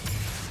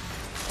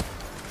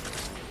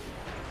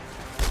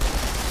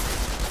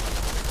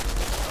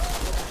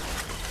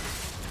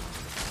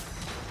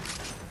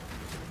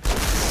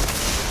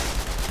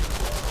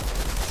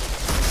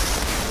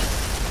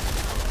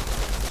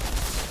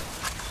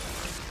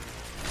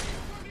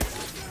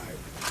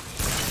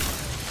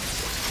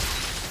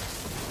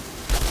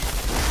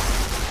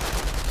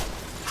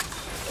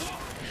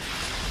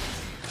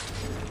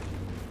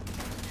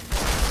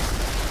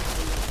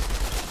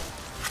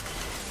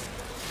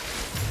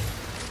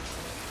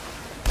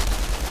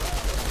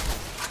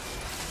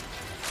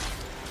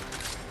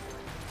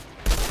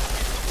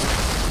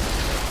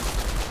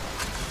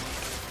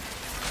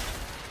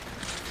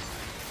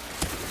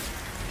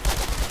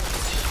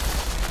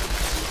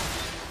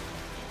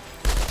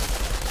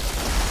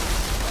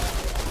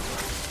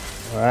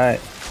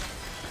 Alright,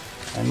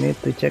 I need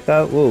to check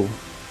out, whoa,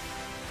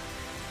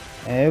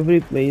 every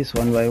place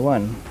one by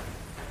one.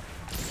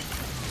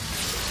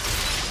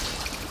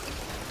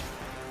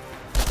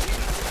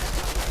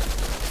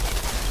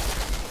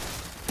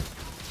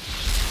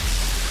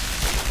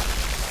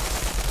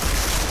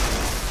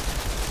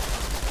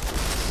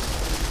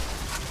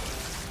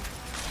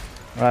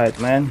 Right,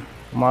 man,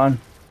 come on.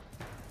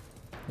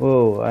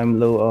 Whoa, I'm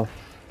low of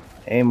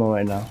ammo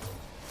right now.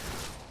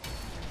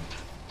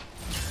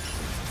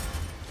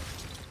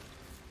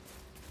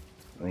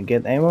 Let me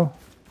get ammo.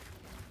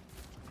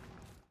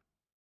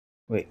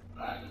 Wait,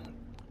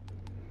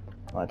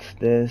 what's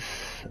this?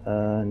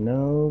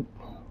 Nope.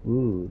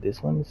 Ooh,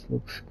 this one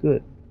looks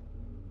good.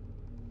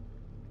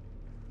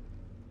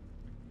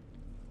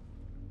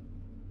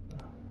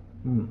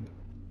 Hmm,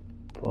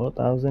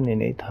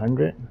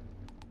 4,800.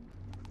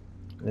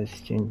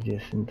 Let's change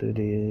this into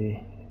the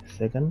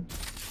second.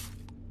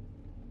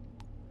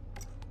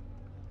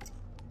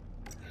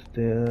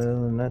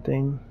 Still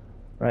nothing.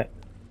 Right.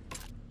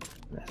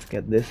 Let's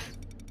get this.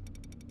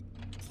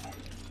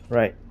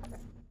 Right.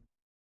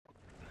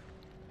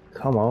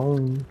 Come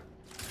on.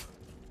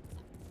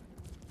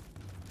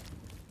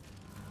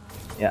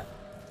 Yeah.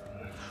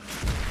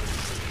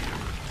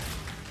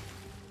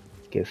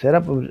 Okay, set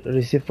up a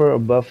receiver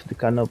above the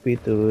canopy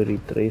to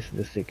retrace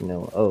the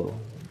signal. Oh,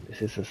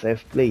 this is a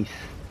safe place.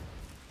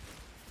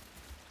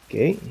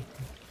 Okay.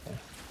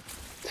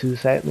 2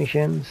 side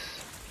missions.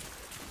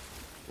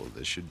 Well,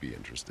 this should be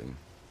interesting.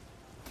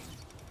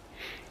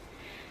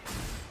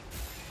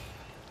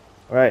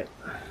 Right.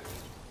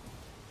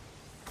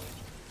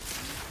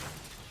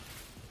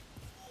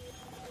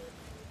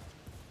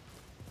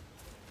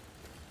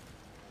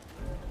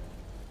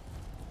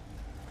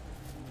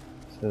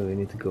 So we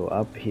need to go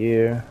up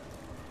here.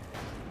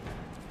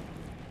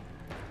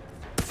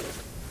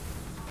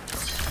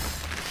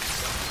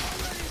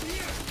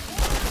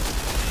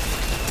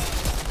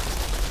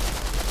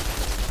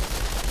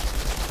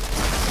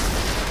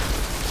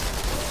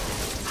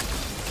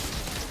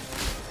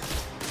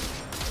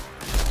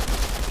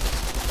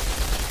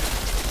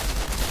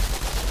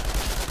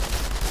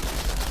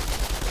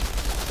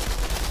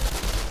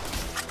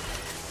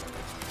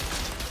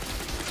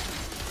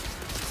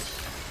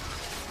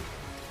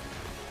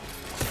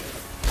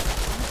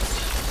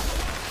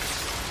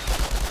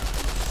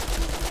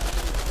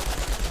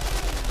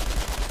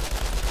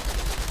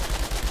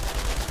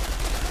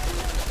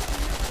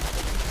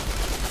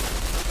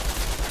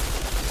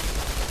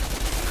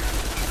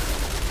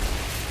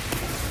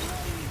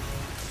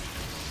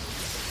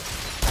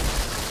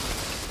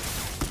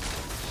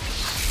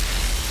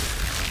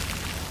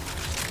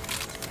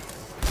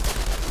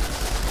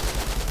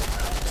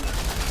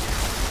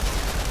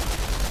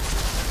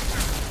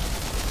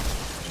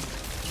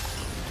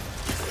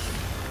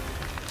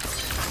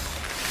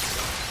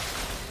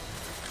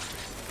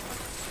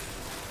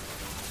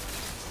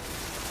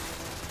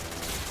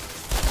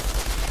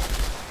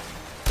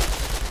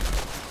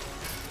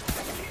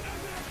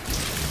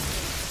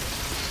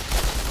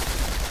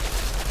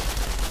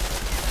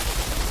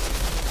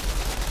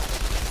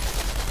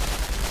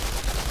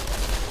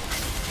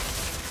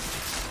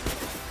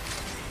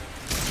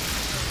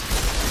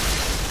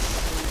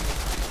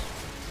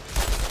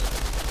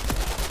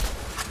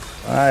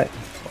 Alright,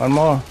 one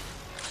more.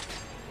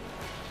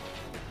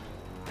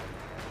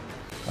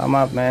 Come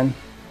up, man.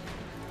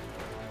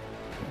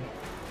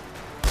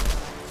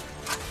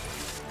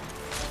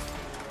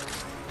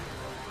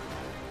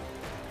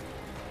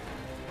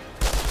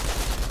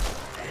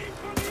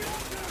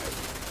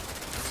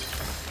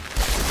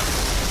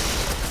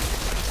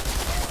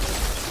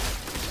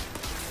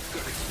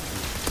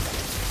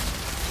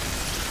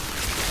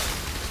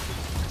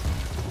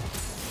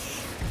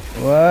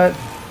 What?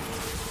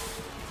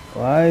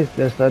 Why is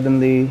there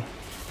suddenly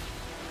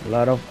a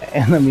lot of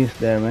enemies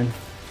there, man?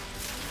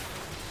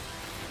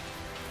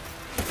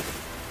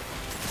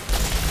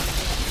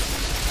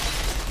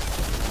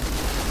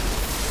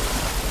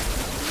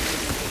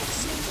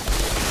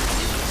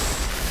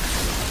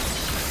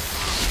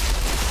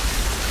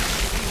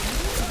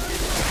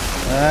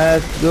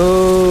 Let's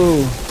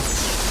go!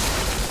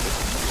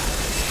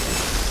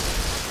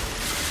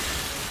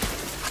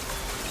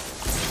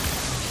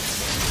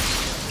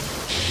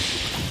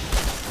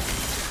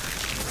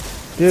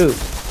 Dude,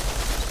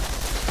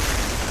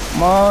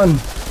 come on!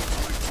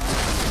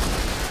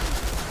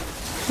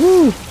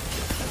 Woo!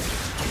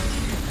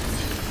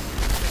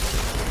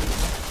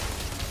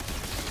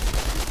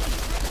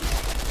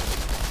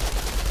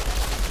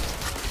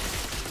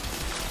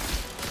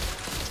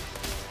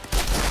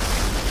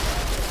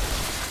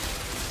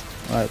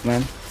 Alright,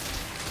 man.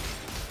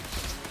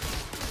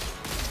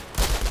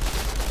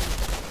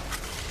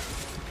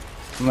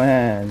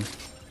 Man,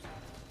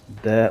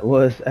 that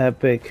was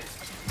epic.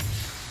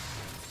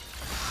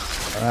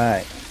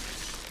 Alright.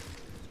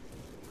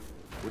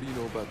 What do you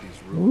know about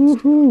these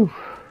ruins? Woohoo!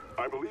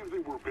 I believe they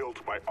were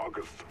built by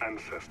August's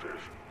ancestors.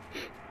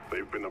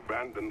 They've been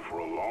abandoned for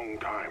a long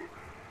time.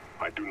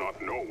 I do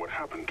not know what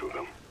happened to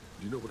them.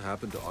 Do you know what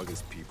happened to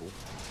August's people?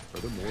 Are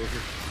there more of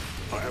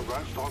it? I have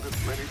asked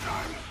August many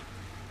times.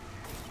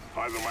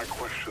 Either my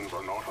questions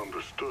are not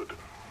understood,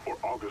 or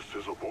August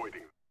is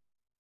avoiding.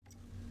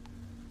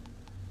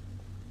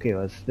 Okay,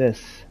 what's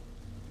this?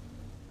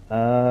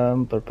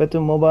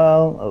 Perpetual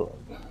mobile. Oh,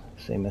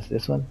 same as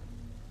this one.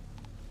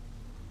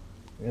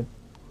 Yep.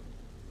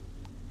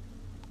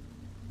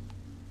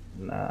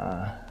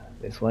 Nah,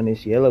 this one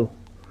is yellow,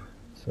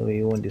 so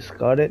we won't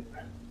discard it.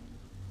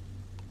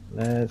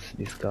 Let's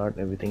discard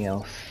everything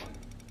else.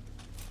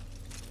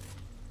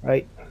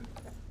 Right.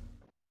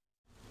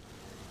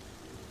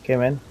 Okay,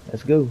 man,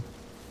 let's go.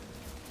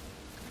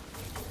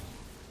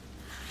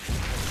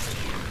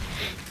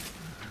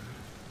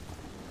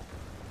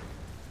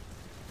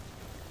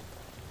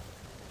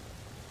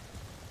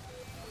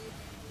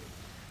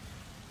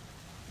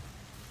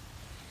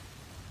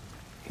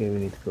 Okay, we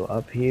need to go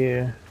up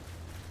here.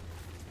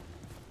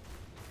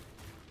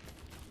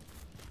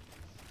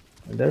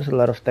 And there's a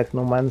lot of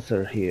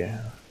Technomancer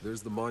here.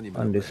 There's the monument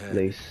on this ahead.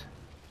 place.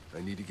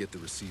 I need to get the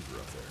receiver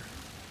up there.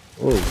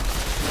 Oh.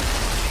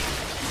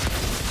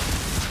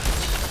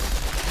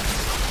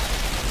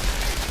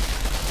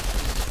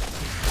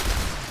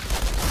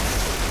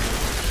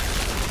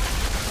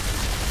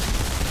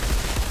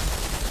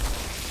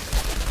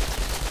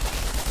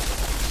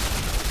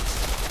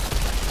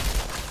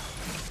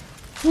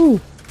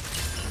 Woo.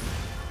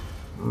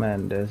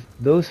 Man,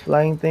 those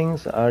flying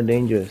things are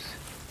dangerous.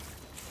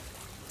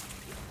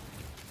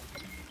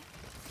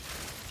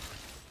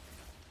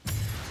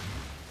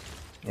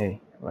 Hey,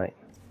 right.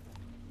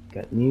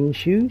 Got new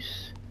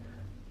shoes,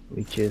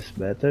 which is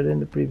better than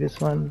the previous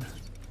one.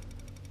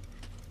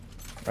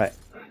 Right.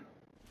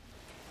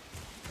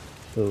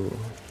 So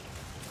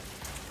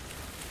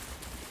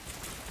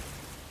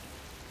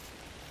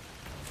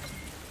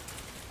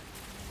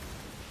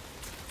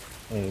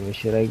hey, where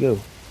should I go?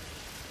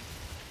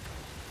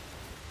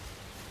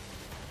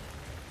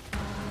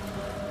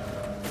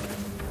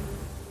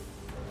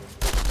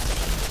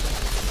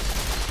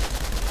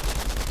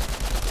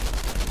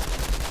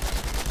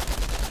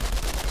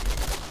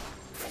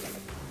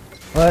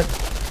 What?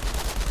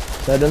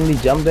 Suddenly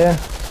jump there?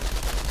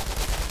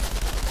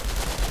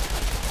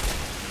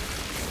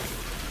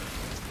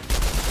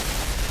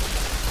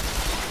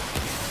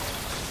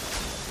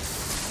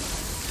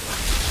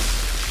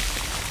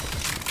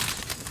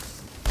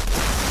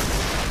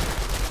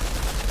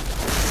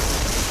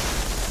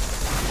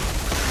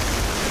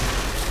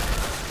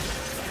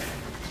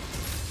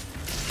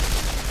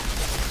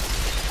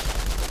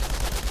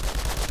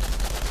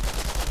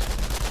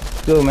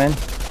 Go, man.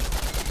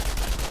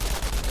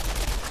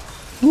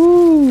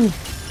 Woo!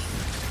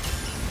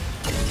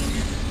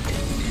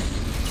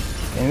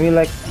 Can we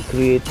like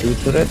create 2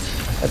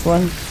 turrets at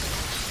once?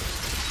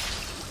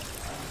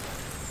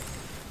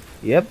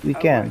 Yep, we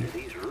can.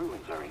 These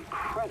ruins are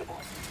incredible.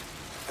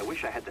 I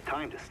wish I had the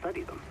time to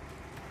study them.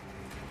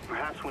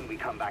 Perhaps when we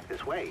come back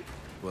this way.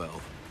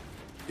 Well,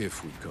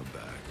 if we come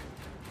back.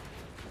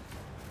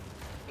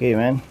 Okay,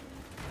 man.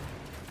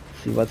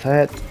 See what's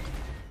ahead.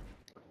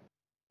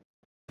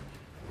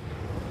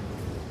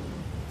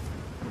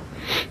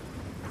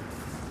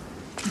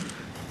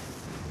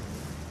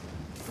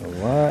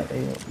 What?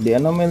 The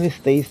anomaly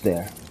stays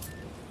there.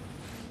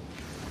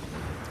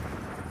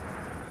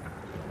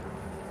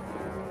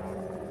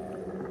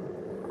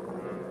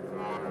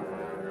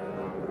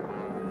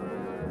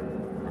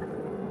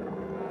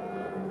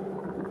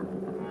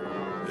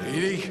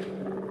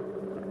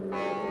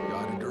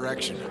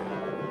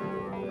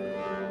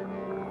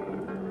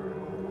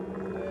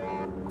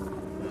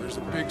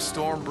 There's a big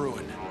storm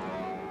brewing.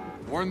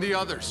 Warn the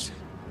others.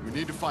 We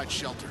need to find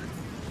shelter.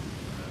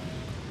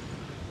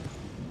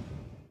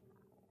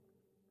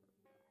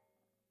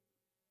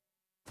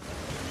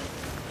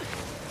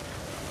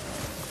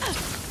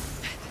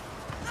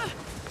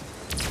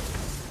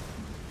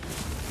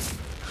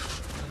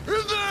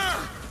 In there!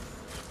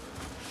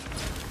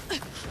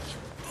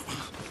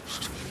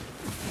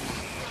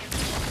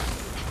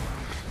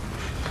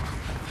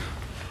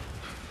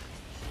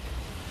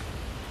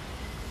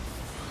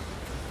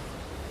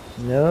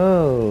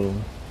 No.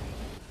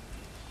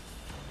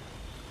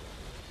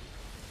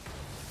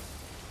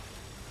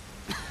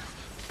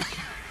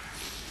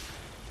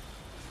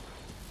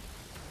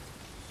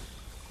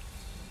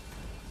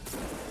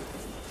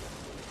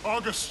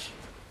 August,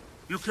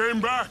 you came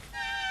back.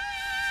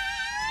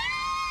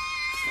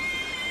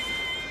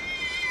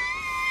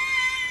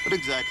 What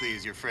exactly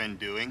is your friend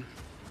doing?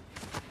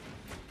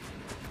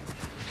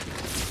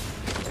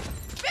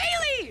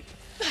 Bailey!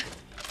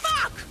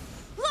 Fuck!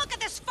 Look at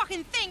this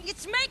fucking thing!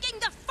 It's making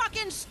the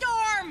fucking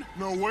storm!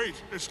 No, wait.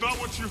 It's not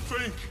what you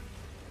think.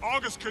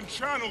 August can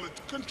channel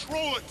it,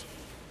 control it.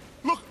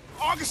 Look,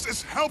 August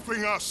is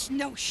helping us.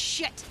 No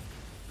shit!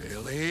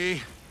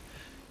 Billy,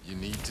 you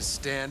need to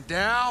stand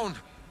down.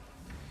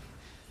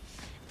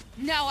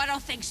 No, I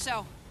don't think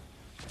so.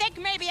 Think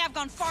maybe I've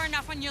gone far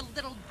enough on your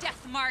little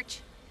death march?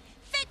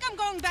 Think I'm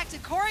going back to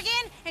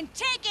Corrigan and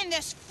taking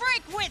this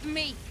freak with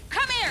me?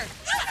 Come here!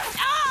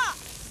 Ah!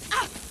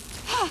 Ah!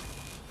 Ah!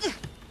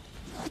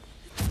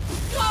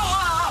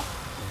 Ah!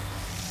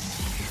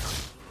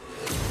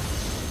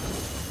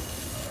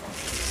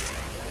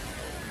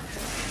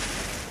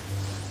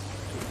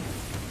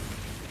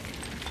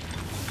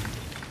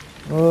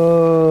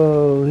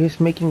 Oh, he's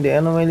making the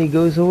anomaly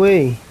goes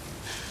away.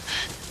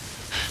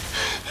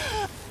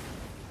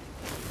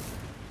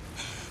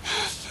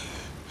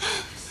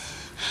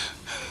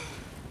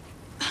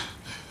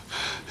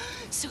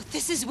 So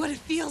this is what it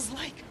feels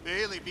like.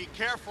 Bailey, be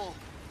careful.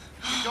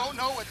 You don't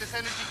know what this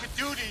energy could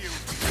do to you.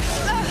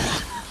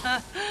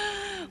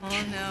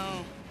 Oh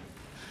no.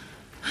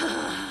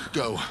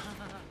 Go.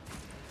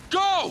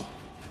 Go!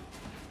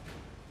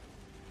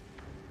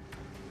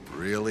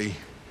 Really?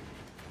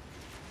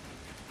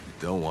 You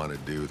don't want to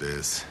do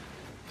this.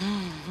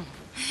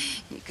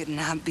 You could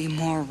not be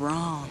more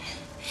wrong,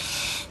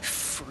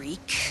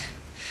 freak.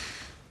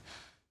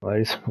 What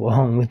is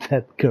wrong with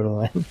that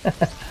girl, man?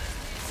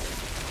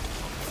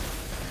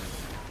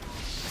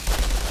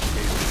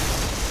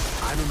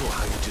 I don't know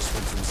how you just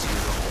went from 0 to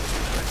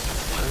 100.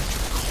 Why don't you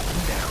calm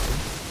down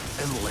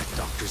and let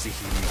Dr.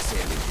 Zahiri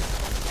examine you?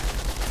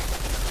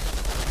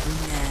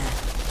 Nah,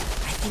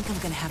 I think I'm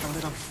gonna have a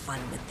little fun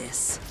with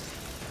this.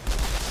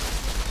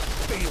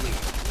 Bailey,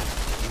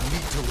 you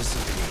need to listen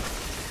to me.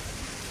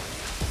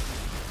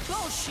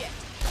 Bullshit!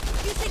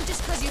 You think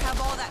just because you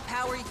have all that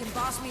power you can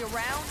boss me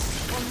around?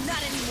 Well,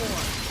 not anymore.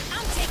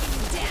 I'm taking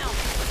you down!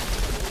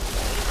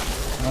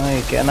 No,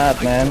 you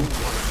cannot, man.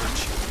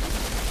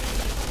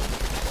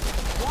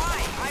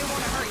 Why? I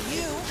want to hurt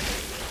you!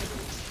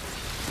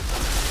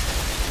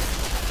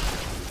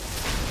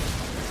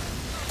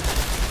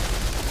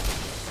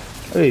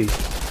 Hey.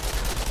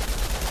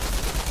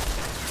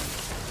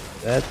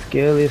 That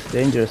skill is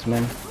dangerous,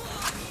 man.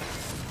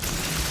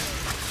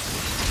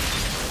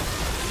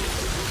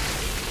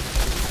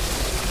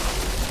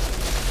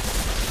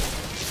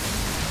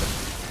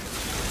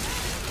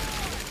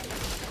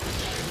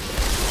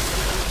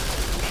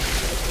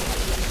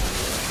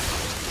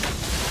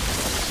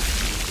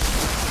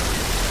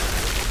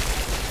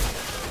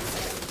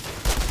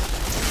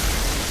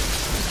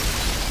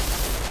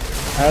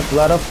 I have a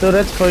lot of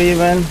turrets for you,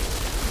 man.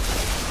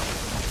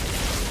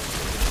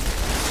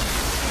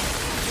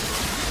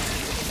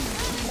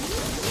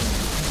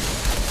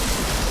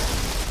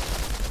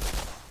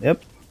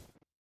 Yep.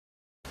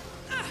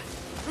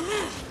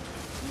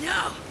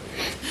 No!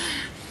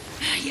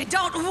 You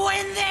don't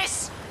win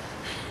this!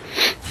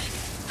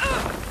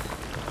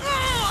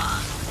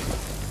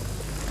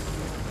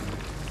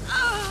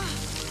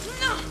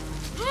 No!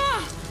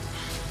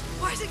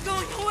 Why is it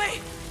going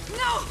away?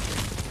 No!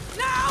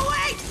 No,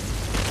 wait!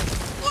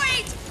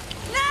 Wait!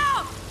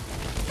 No!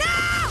 No!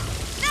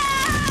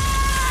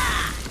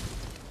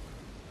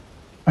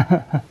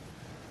 No!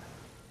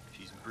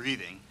 She's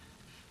breathing,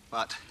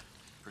 but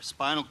her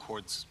spinal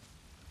cord's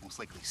most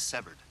likely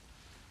severed.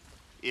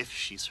 If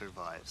she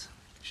survives,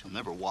 she'll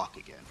never walk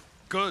again.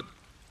 Good.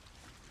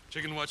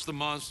 She can watch the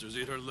monsters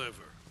eat her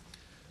liver.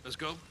 Let's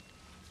go.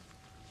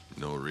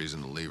 No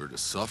reason to leave her to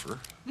suffer.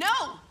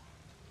 No!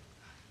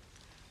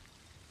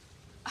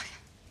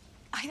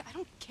 I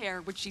don't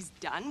care what she's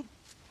done.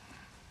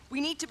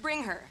 We need to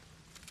bring her.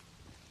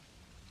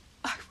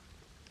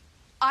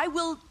 I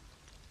will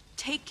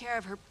take care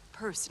of her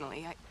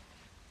personally.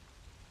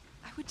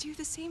 I would do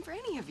the same for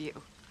any of you.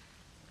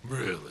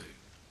 Really?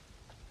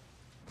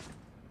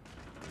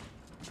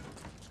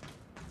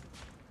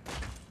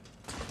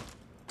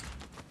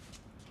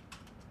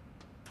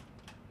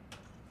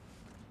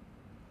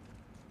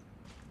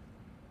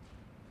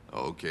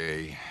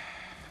 Okay.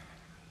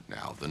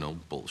 Now the no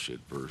bullshit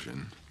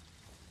version.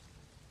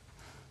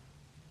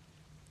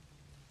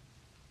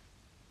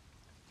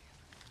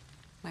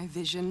 My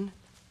vision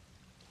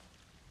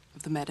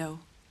of the meadow.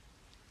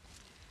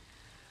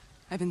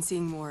 I've been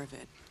seeing more of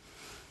it.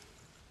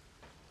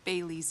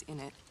 Bailey's in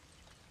it.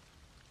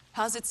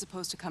 How's it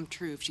supposed to come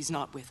true if she's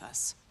not with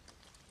us?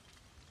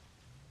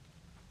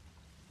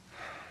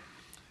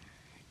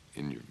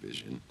 In your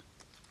vision,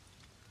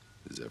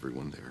 is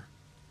everyone there?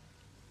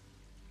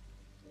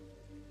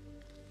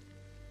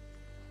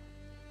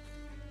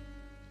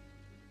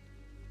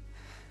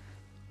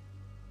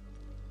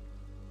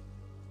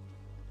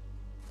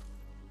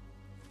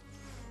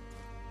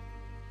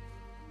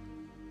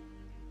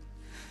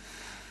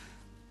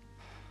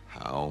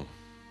 How?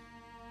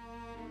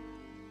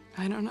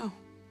 I don't know.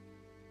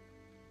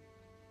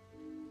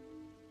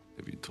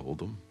 Have you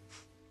told him?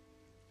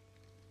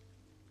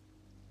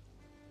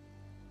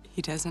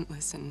 He doesn't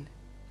listen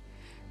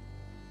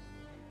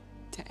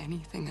to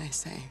anything I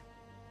say.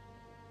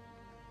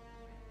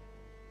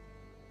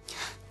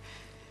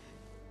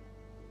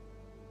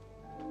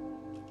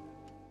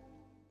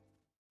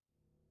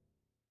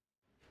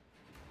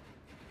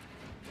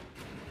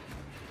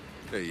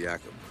 Hey,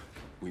 Jakob,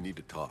 we need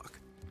to talk.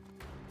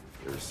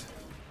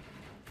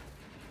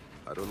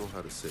 I don't know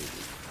how to say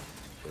this,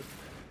 but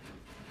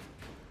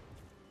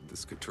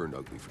this could turn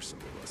ugly for some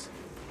of us.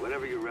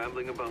 Whatever you're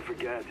rambling about,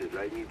 forget it.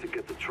 I need to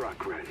get the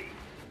truck ready.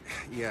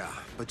 Yeah,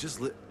 but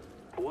just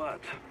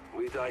What?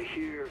 We die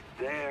here,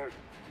 there?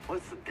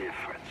 What's the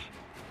difference?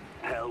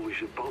 Hell, we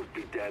should both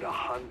be dead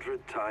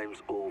 100 times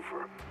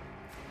over.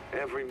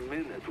 Every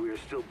minute we are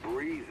still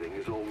breathing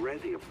is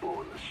already a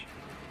bonus.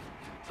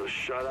 So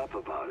shut up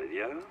about it,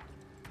 yeah?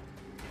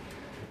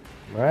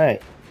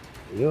 Right.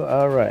 You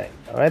are right.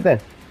 Alright then.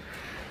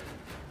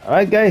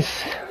 Alright guys,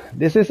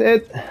 this is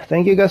it.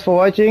 Thank you guys for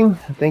watching.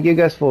 Thank you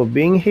guys for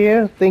being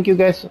here. Thank you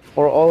guys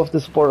for all of the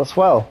support as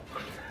well.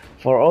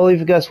 For all of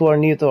you guys who are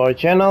new to our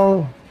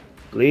channel,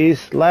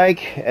 please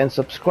like and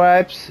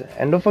subscribe.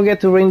 And don't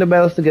forget to ring the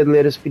bells to get the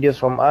latest videos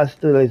from us,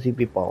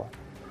 TwoLazyPeople.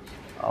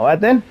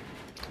 Alright then.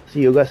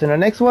 See you guys in the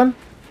next one.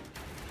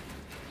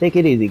 Take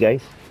it easy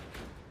guys.